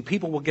interesting.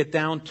 People will get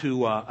down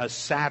to a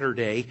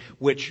Saturday,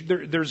 which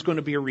there's going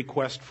to be a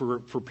request for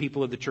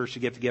people of the church to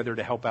get together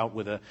to help out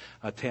with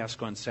a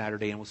task on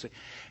Saturday. And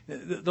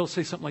they'll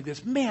say something like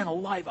this: man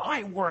alive,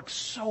 I work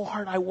so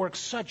hard. I work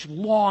such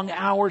long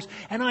hours,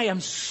 and I am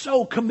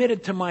so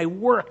committed to my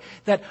work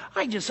that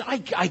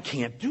I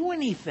can't do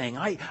anything.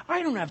 I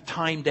don't have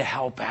time to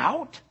help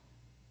out.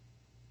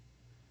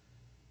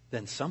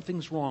 Then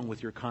something's wrong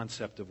with your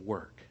concept of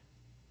work.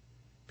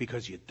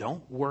 Because you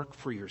don't work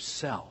for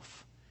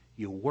yourself.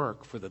 You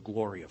work for the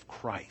glory of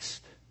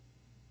Christ.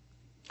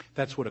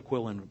 That's what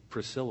Aquila and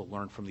Priscilla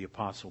learned from the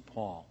Apostle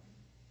Paul.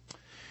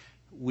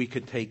 We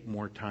could take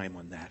more time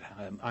on that.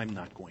 I'm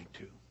not going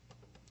to.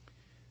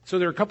 So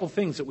there are a couple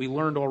things that we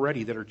learned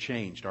already that are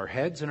changed. Our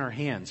heads and our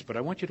hands. But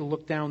I want you to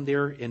look down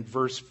there in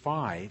verse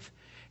 5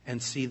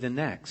 and see the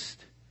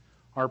next.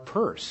 Our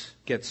purse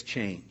gets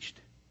changed.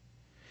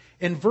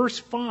 In verse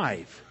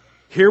 5...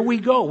 here we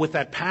go with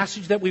that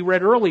passage that we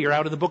read earlier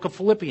out of the book of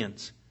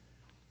Philippians.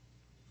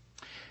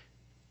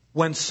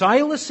 When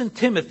Silas and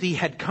Timothy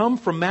had come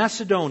from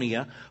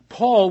Macedonia,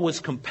 Paul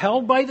was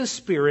compelled by the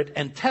Spirit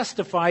and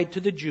testified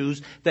to the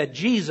Jews that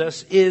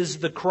Jesus is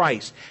the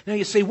Christ. Now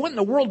you say, what in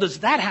the world does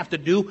that have to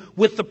do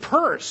with the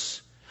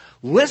purse?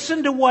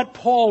 Listen to what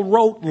Paul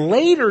wrote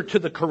later to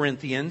the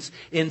Corinthians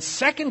in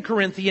 2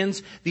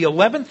 Corinthians, the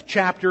 11th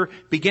chapter,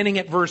 beginning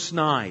at verse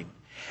 9.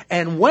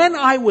 And when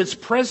I was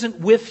present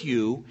with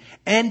you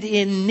and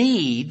in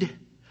need,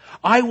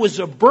 I was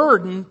a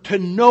burden to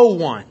no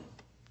one.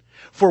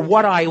 For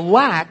what I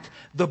lacked,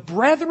 the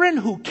brethren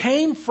who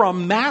came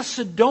from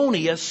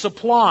Macedonia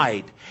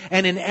supplied.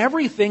 And in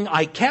everything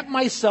I kept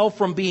myself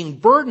from being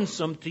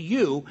burdensome to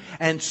you,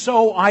 and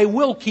so I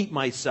will keep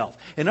myself.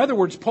 In other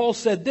words, Paul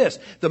said this: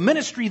 the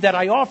ministry that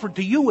I offered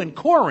to you in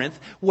Corinth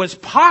was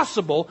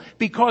possible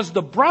because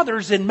the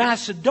brothers in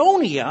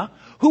Macedonia,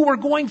 who were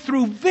going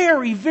through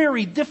very,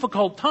 very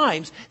difficult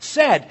times,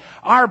 said,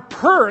 our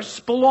purse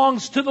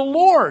belongs to the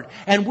Lord,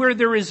 and where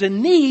there is a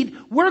need,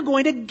 we're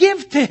going to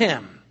give to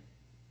Him.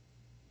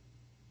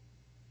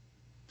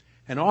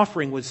 An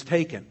offering was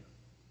taken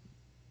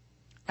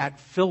at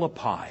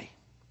Philippi,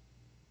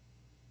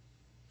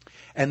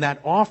 and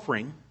that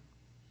offering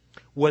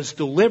was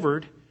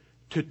delivered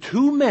to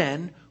two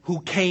men who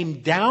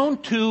came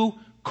down to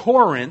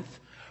Corinth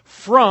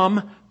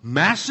from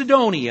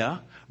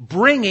Macedonia,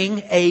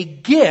 bringing a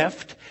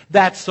gift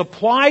that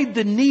supplied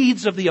the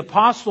needs of the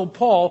Apostle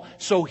Paul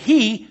so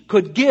he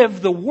could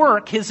give the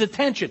work his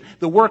attention,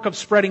 the work of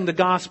spreading the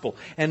gospel.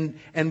 And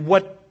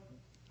what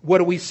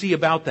do we see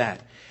about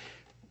that?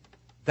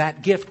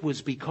 That gift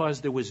was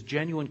because there was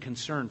genuine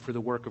concern for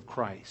the work of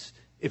Christ.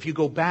 If you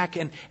go back,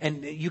 and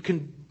you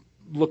can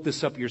look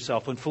this up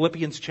yourself, in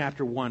Philippians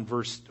chapter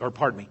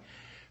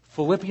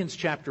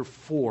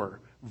 4,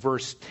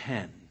 verse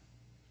 10,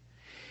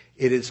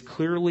 it is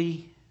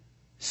clearly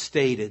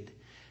stated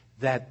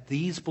that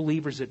these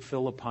believers at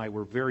Philippi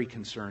were very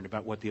concerned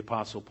about what the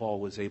Apostle Paul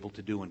was able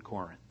to do in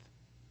Corinth.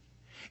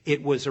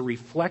 It was a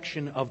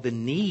reflection of the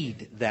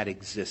need that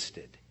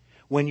existed.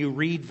 When you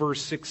read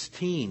verse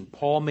 16,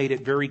 Paul made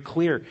it very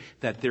clear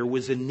that there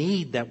was a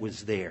need that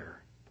was there.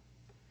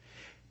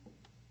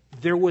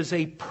 There was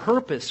a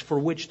purpose for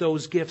which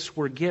those gifts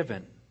were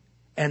given.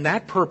 And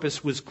that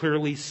purpose was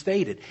clearly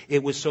stated.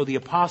 It was so the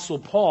Apostle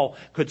Paul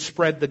could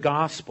spread the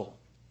gospel.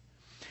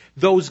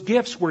 Those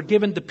gifts were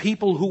given to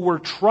people who were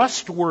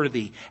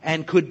trustworthy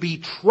and could be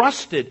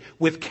trusted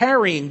with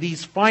carrying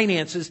these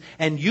finances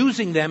and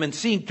using them and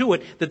seeing to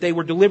it that they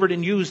were delivered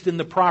and used in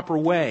the proper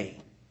way.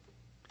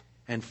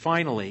 And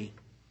finally,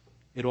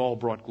 it all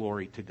brought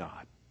glory to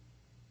God.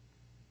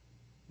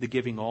 The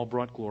giving all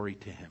brought glory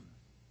to Him.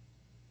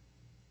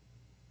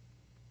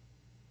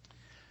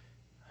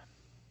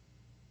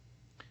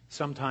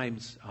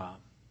 Sometimes,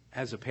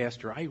 as a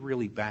pastor, I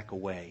really back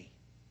away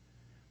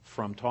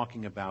from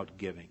talking about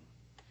giving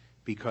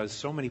because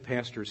so many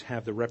pastors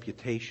have the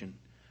reputation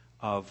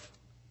of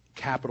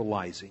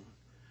capitalizing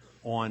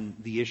on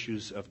the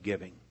issues of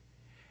giving.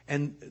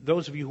 And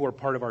those of you who are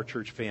part of our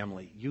church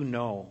family, you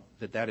know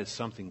that that is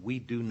something we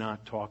do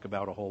not talk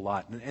about a whole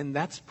lot. And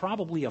that's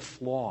probably a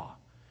flaw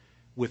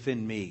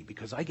within me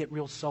because I get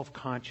real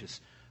self-conscious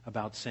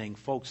about saying,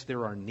 folks,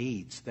 there are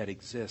needs that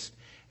exist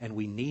and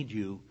we need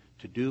you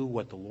to do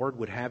what the Lord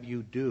would have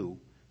you do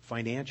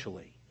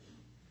financially.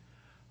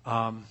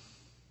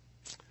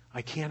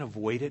 I can't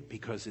avoid it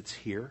because it's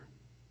here.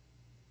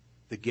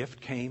 The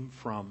gift came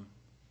from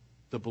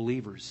the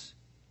believers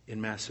in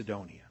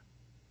Macedonia.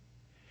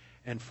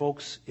 And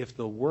folks, if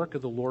the work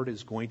of the Lord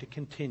is going to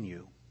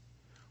continue,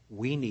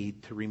 we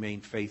need to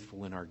remain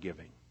faithful in our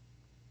giving.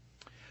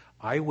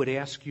 I would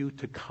ask you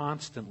to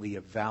constantly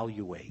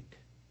evaluate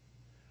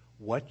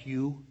what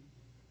you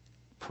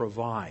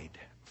provide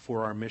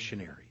for our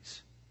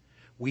missionaries.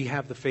 We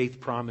have the Faith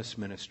Promise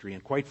Ministry,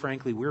 and quite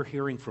frankly, we're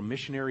hearing from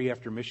missionary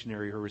after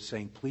missionary who are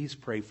saying, please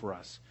pray for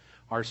us.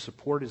 Our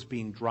support is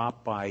being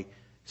dropped by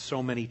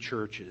so many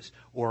churches,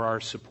 or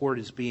our support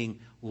is being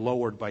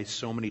lowered by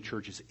so many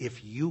churches.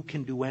 If you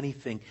can do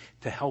anything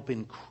to help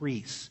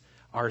increase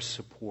our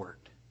support,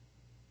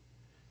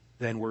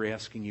 then we're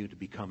asking you to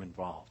become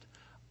involved.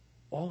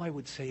 All I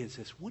would say is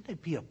this: wouldn't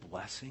it be a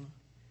blessing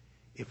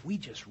if we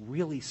just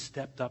really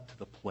stepped up to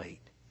the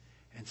plate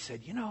and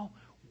said, you know,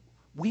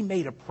 we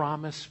made a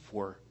promise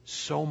for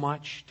so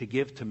much to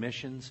give to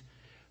missions,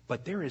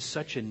 but there is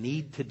such a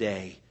need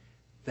today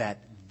that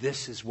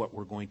this is what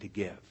we're going to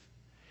give.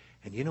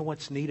 And you know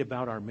what's neat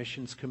about our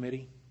missions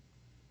committee?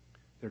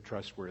 They're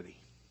trustworthy.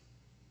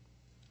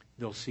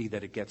 They'll see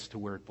that it gets to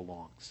where it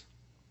belongs.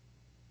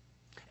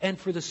 And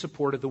for the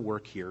support of the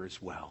work here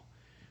as well.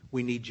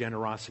 We need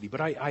generosity.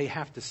 But I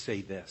have to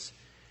say this.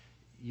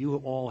 You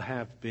all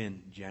have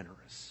been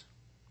generous.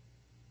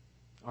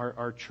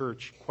 Our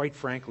church, quite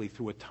frankly,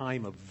 through a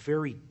time of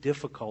very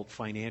difficult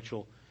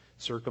financial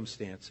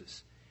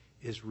circumstances,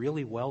 is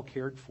really well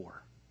cared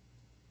for.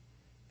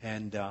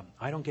 And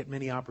I don't get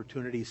many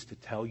opportunities to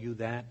tell you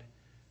that,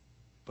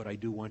 but I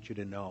do want you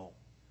to know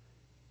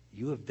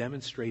you have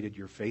demonstrated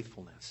your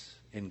faithfulness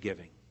in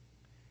giving.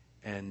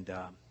 And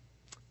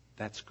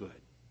that's good.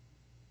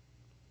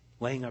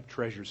 Laying up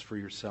treasures for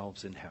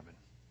yourselves in heaven,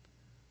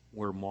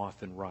 where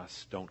moth and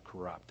rust don't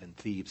corrupt and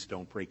thieves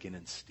don't break in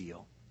and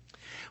steal.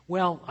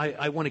 Well,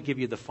 I want to give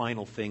you the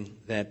final thing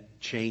that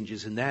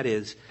changes, and that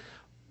is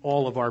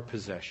all of our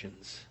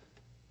possessions,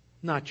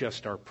 not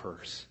just our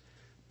purse,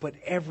 but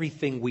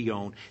everything we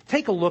own.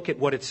 Take a look at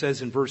what it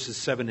says in verses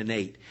 7 and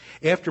 8.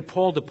 After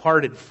Paul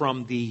departed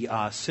from the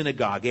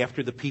synagogue,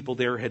 after the people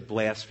there had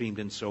blasphemed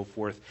and so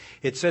forth,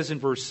 it says in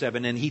verse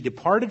 7, and he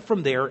departed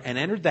from there and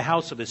entered the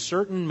house of a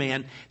certain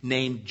man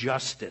named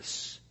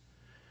Justus,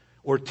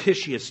 or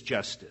Titius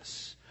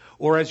Justus,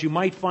 or as you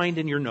might find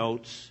in your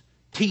notes,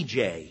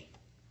 TJ.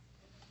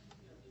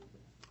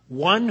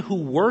 One who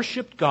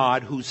worshipped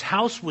God, whose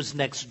house was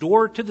next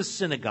door to the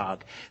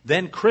synagogue.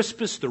 Then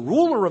Crispus, the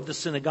ruler of the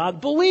synagogue,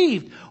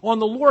 believed on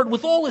the Lord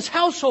with all his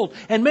household,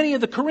 and many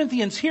of the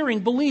Corinthians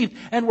hearing believed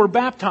and were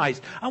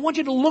baptized. I want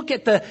you to look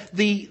at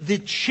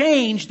the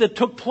change that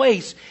took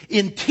place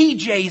in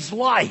TJ's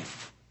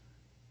life.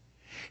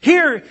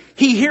 Here,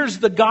 he hears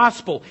the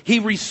gospel. He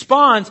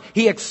responds.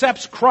 He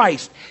accepts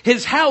Christ.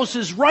 His house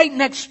is right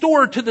next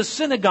door to the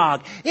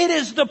synagogue. It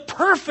is the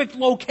perfect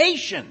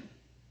location.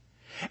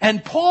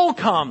 And Paul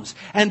comes,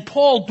 and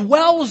Paul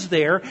dwells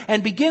there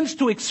and begins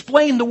to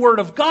explain the Word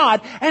of God.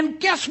 And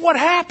guess what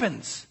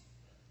happens?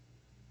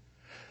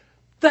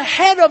 The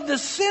head of the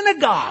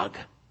synagogue,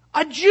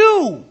 a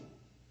Jew,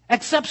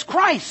 accepts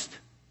Christ.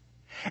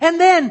 And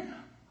then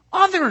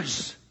other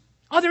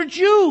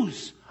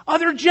Jews,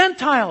 other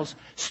Gentiles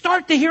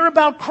start to hear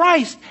about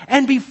Christ.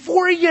 And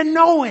before you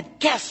know it,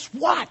 guess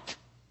what?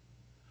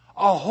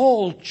 a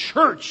whole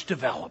church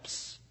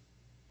develops.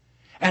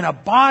 And a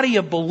body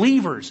of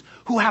believers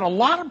who had a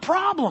lot of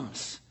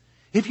problems.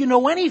 If you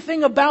know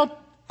anything about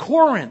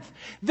Corinth,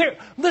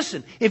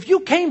 listen, if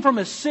you came from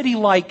a city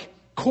like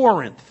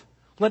Corinth,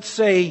 let's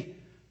say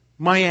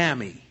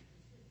Miami,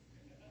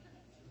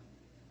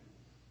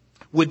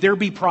 would there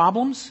be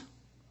problems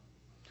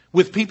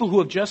with people who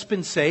have just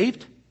been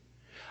saved?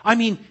 I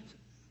mean,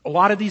 a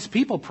lot of these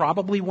people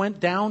probably went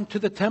down to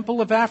the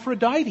temple of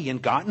Aphrodite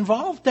and got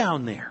involved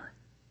down there.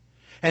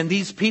 And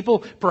these people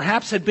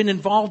perhaps had been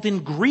involved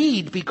in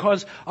greed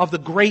because of the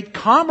great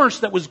commerce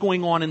that was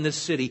going on in this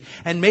city.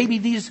 And maybe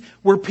these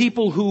were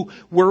people who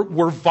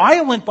were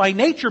violent by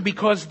nature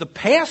because the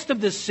past of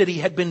this city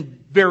had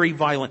been very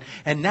violent.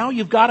 And now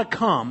you've got to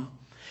come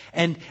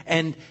and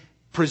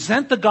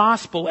present the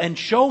gospel and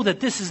show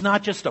that this is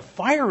not just a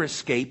fire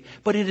escape,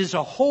 but it is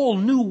a whole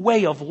new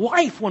way of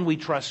life when we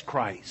trust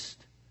Christ.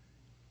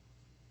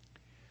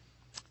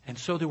 And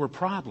so there were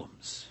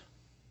problems.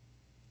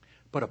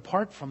 But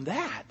apart from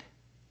that,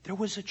 there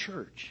was a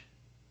church.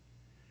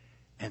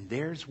 And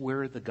there's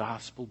where the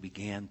gospel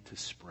began to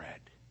spread.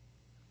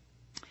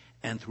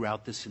 And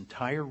throughout this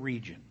entire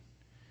region,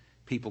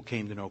 people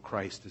came to know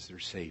Christ as their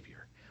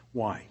Savior.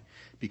 Why?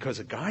 Because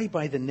a guy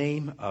by the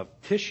name of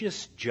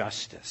Titius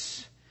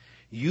Justus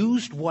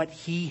used what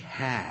he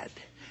had,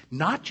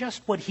 not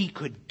just what he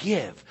could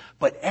give,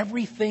 but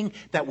everything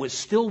that was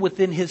still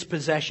within his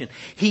possession.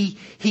 He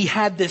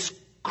had this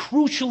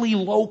crucially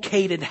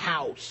located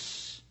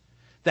house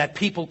that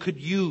people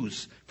could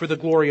use for the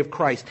glory of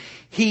Christ.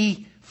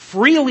 He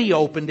freely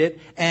opened it,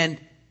 and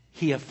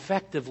he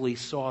effectively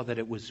saw that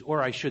it was,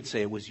 or I should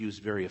say it was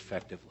used very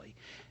effectively.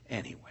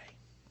 Anyway,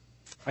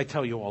 I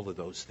tell you all of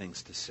those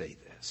things to say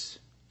this.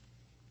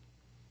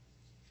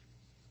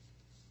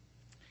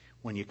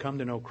 When you come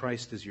to know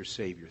Christ as your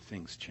Savior,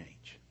 things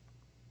change.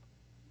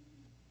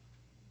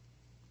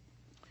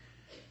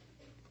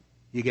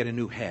 You get a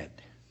new head.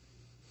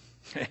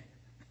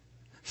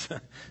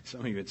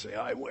 Some of you would say,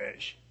 I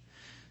wish.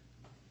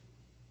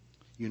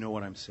 You know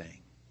what I'm saying.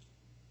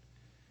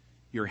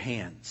 Your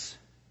hands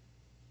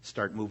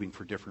start moving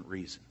for different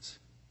reasons.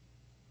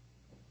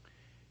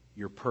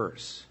 Your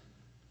purse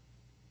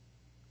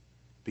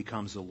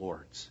becomes the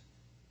Lord's.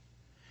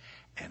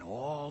 And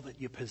all that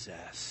you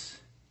possess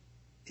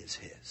is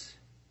His.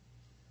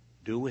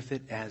 Do with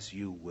it as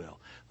you will.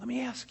 Let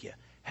me ask you,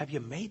 have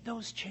you made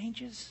those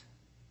changes?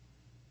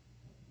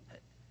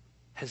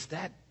 Has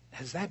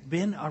that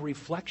been a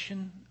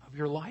reflection of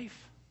your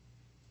life?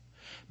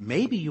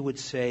 Maybe you would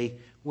say,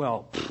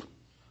 well,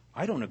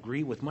 I don't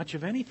agree with much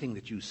of anything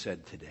that you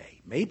said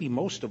today. Maybe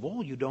most of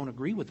all, you don't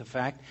agree with the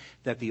fact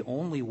that the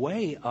only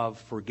way of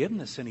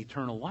forgiveness and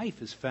eternal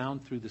life is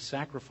found through the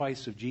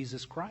sacrifice of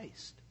Jesus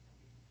Christ.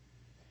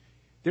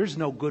 There's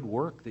no good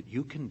work that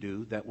you can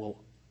do that will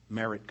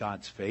merit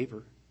God's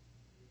favor.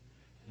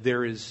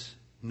 There is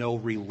no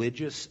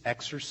religious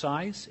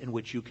exercise in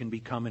which you can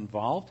become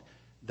involved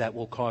that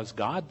will cause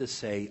God to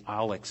say,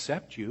 I'll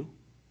accept you.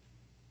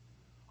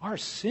 Our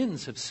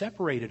sins have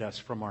separated us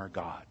from our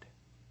God.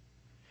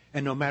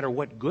 And no matter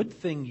what good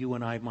thing you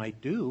and I might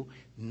do,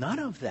 none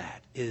of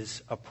that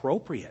is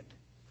appropriate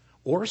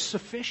or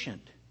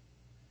sufficient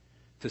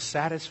to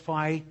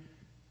satisfy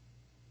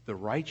the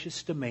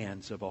righteous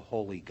demands of a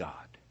holy God.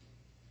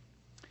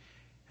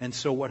 And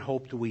so what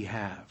hope do we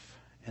have?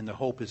 And the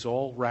hope is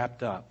all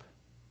wrapped up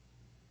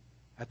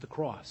at the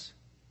cross.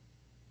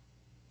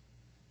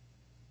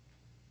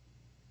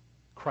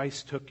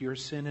 Christ took your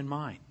sin and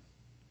mine.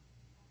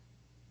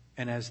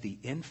 And as the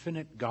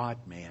infinite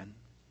God-man,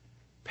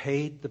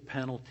 paid the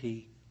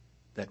penalty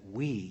that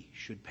we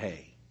should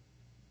pay,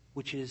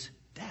 which is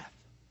death.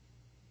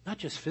 Not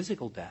just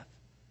physical death.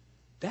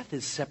 Death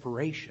is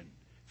separation.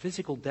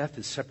 Physical death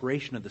is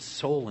separation of the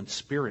soul and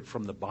spirit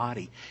from the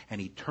body, and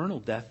eternal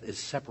death is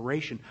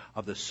separation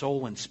of the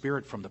soul and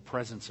spirit from the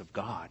presence of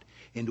God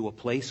into a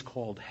place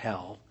called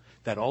hell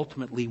that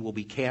ultimately will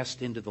be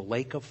cast into the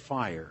lake of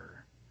fire,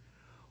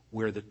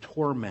 where the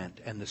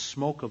torment and the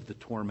smoke of the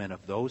torment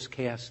of those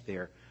cast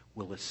there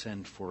will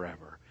ascend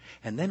forever.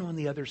 And then on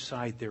the other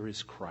side there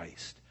is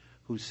Christ,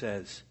 who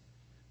says,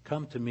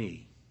 come to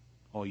me,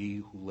 all ye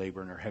who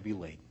labor and are heavy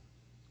laden,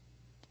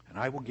 and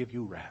I will give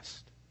you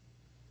rest.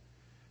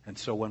 And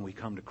so when we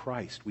come to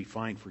Christ, we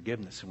find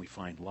forgiveness and we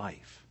find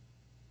life.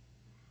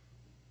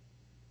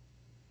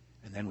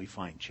 And then we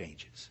find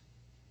changes.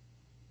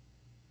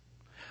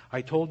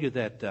 I told you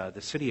that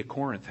the city of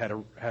Corinth had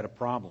a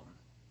problem.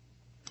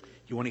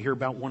 You want to hear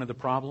about one of the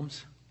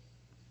problems?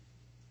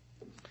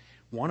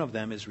 One of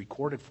them is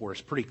recorded for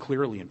us pretty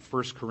clearly in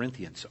 1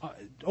 Corinthians.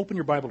 Open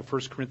your Bible to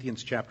 1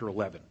 Corinthians chapter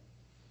 11.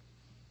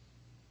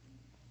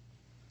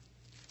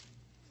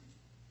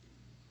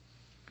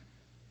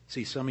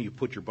 See, some of you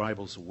put your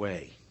Bibles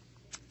away.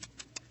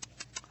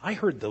 I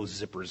heard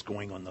those zippers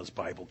going on those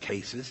Bible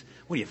cases.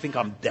 What, do you think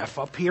I'm deaf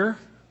up here?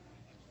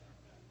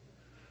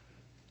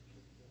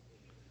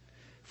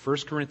 1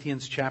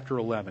 Corinthians chapter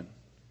 11.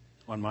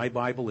 On my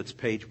Bible, it's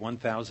page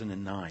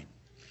 1009.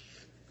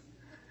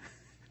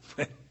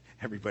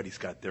 Everybody's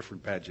got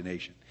different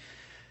pagination.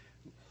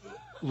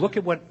 Look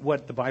at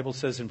what the Bible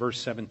says in verse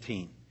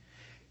 17.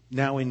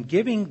 Now, in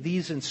giving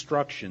these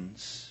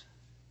instructions,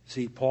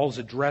 see, Paul's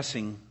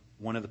addressing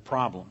one of the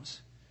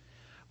problems.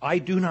 I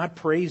do not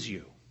praise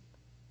you,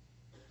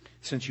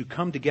 since you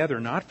come together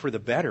not for the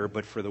better,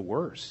 but for the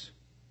worse.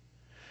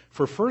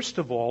 For first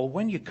of all,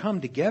 when you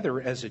come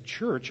together as a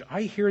church,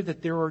 I hear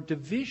that there are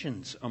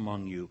divisions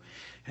among you,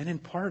 and in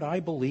part I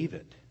believe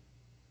it.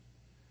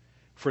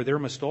 For there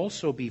must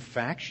also be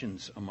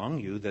factions among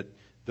you, that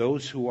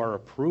those who are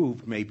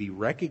approved may be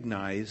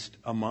recognized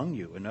among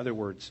you. In other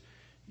words,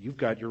 you've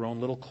got your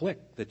own little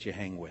clique that you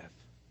hang with.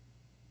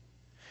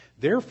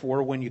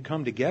 Therefore, when you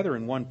come together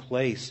in one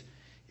place,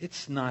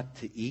 it's not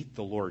to eat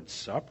the Lord's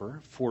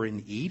Supper, for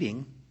in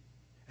eating,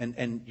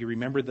 and you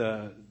remember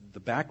the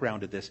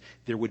background of this,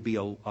 there would be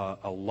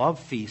a love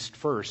feast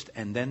first,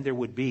 and then there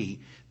would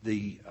be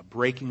the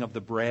breaking of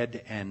the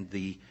bread and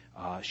the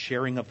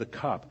sharing of the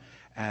cup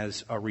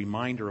as a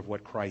reminder of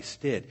what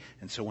Christ did.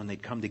 And so when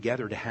they'd come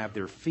together to have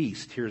their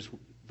feast, here's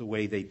the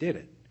way they did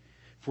it.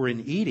 For in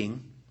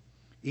eating,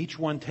 each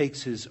one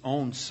takes his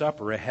own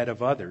supper ahead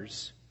of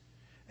others,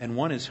 and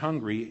one is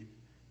hungry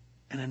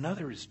and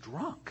another is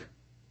drunk.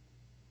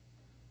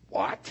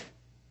 What?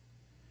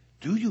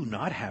 Do you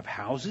not have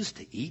houses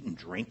to eat and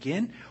drink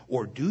in?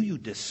 Or do you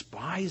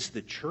despise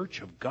the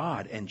church of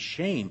God and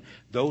shame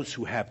those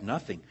who have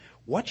nothing?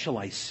 What shall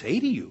I say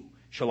to you?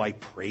 Shall I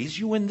praise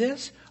you in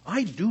this?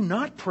 I do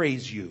not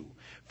praise you,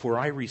 for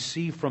I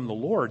received from the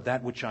Lord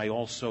that which I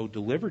also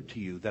delivered to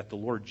you, that the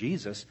Lord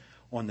Jesus,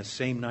 on the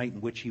same night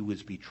in which he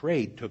was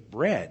betrayed, took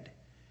bread,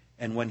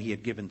 and when he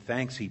had given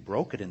thanks, he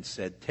broke it and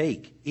said,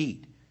 Take,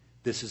 eat.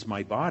 This is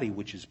my body,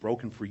 which is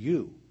broken for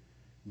you.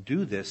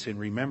 Do this in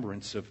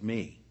remembrance of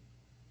me.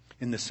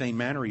 In the same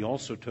manner, he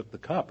also took the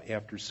cup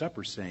after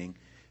supper, saying,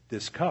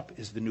 This cup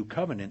is the new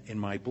covenant in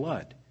my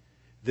blood.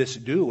 This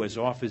do as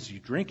often as you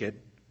drink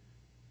it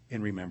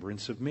in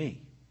remembrance of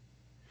me.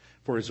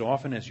 For as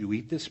often as you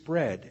eat this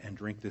bread and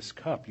drink this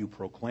cup, you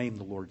proclaim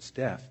the Lord's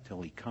death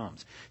till he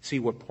comes. See,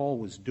 what Paul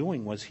was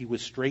doing was he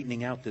was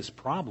straightening out this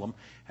problem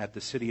at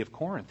the city of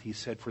Corinth. He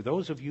said, for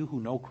those of you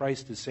who know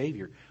Christ as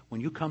Savior, when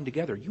you come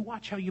together, you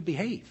watch how you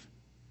behave.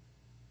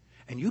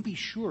 And you be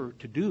sure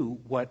to do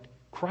what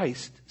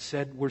Christ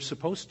said we're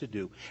supposed to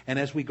do. And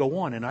as we go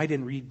on, and I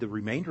didn't read the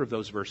remainder of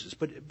those verses,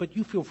 but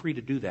you feel free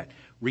to do that.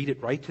 Read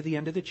it right to the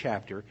end of the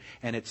chapter,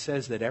 and it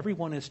says that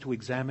everyone is to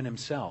examine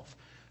himself.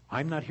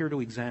 I'm not here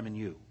to examine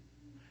you.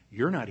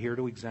 You're not here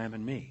to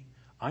examine me.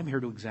 I'm here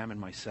to examine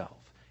myself.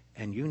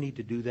 And you need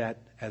to do that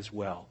as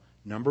well.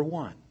 Number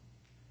one,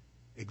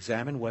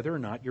 examine whether or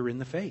not you're in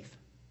the faith.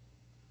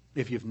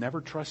 If you've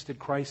never trusted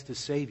Christ as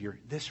Savior,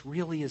 this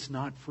really is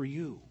not for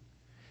you.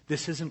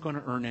 This isn't going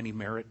to earn any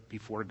merit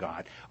before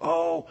God.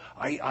 Oh,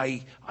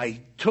 I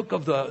took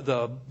of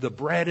the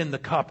bread and the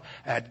cup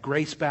at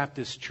Grace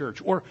Baptist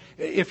Church. Or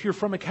if you're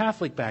from a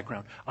Catholic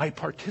background, I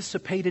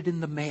participated in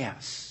the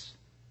Mass.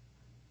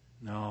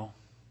 No,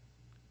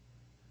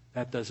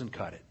 that doesn't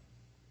cut it.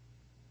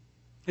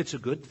 It's a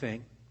good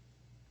thing,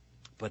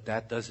 but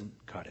that doesn't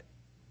cut it.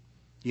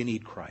 You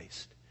need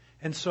Christ.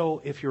 And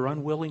so if you're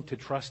unwilling to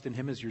trust in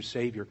Him as your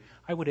Savior,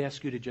 I would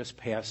ask you to just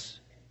pass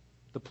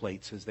the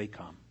plates as they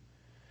come.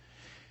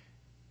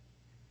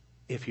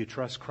 If you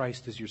trust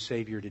Christ as your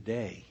Savior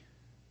today,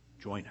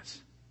 join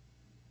us.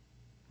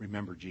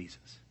 Remember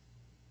Jesus.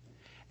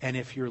 And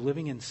if you're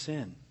living in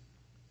sin,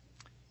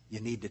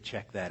 you need to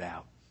check that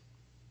out.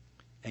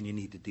 And you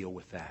need to deal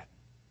with that.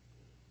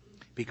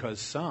 Because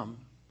some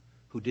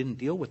who didn't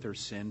deal with their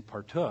sin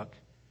partook,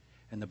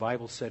 and the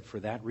Bible said for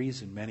that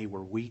reason many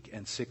were weak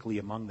and sickly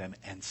among them,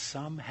 and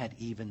some had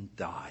even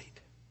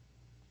died.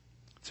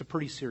 It's a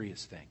pretty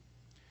serious thing.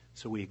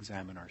 So we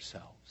examine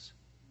ourselves.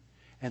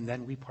 And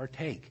then we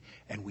partake.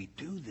 And we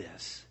do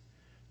this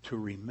to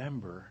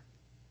remember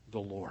the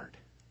Lord.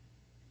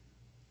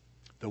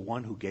 The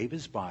one who gave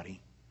His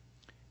body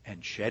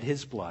and shed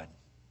His blood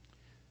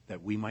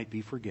that we might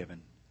be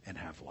forgiven and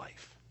have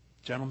life.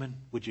 Gentlemen,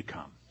 would you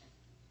come?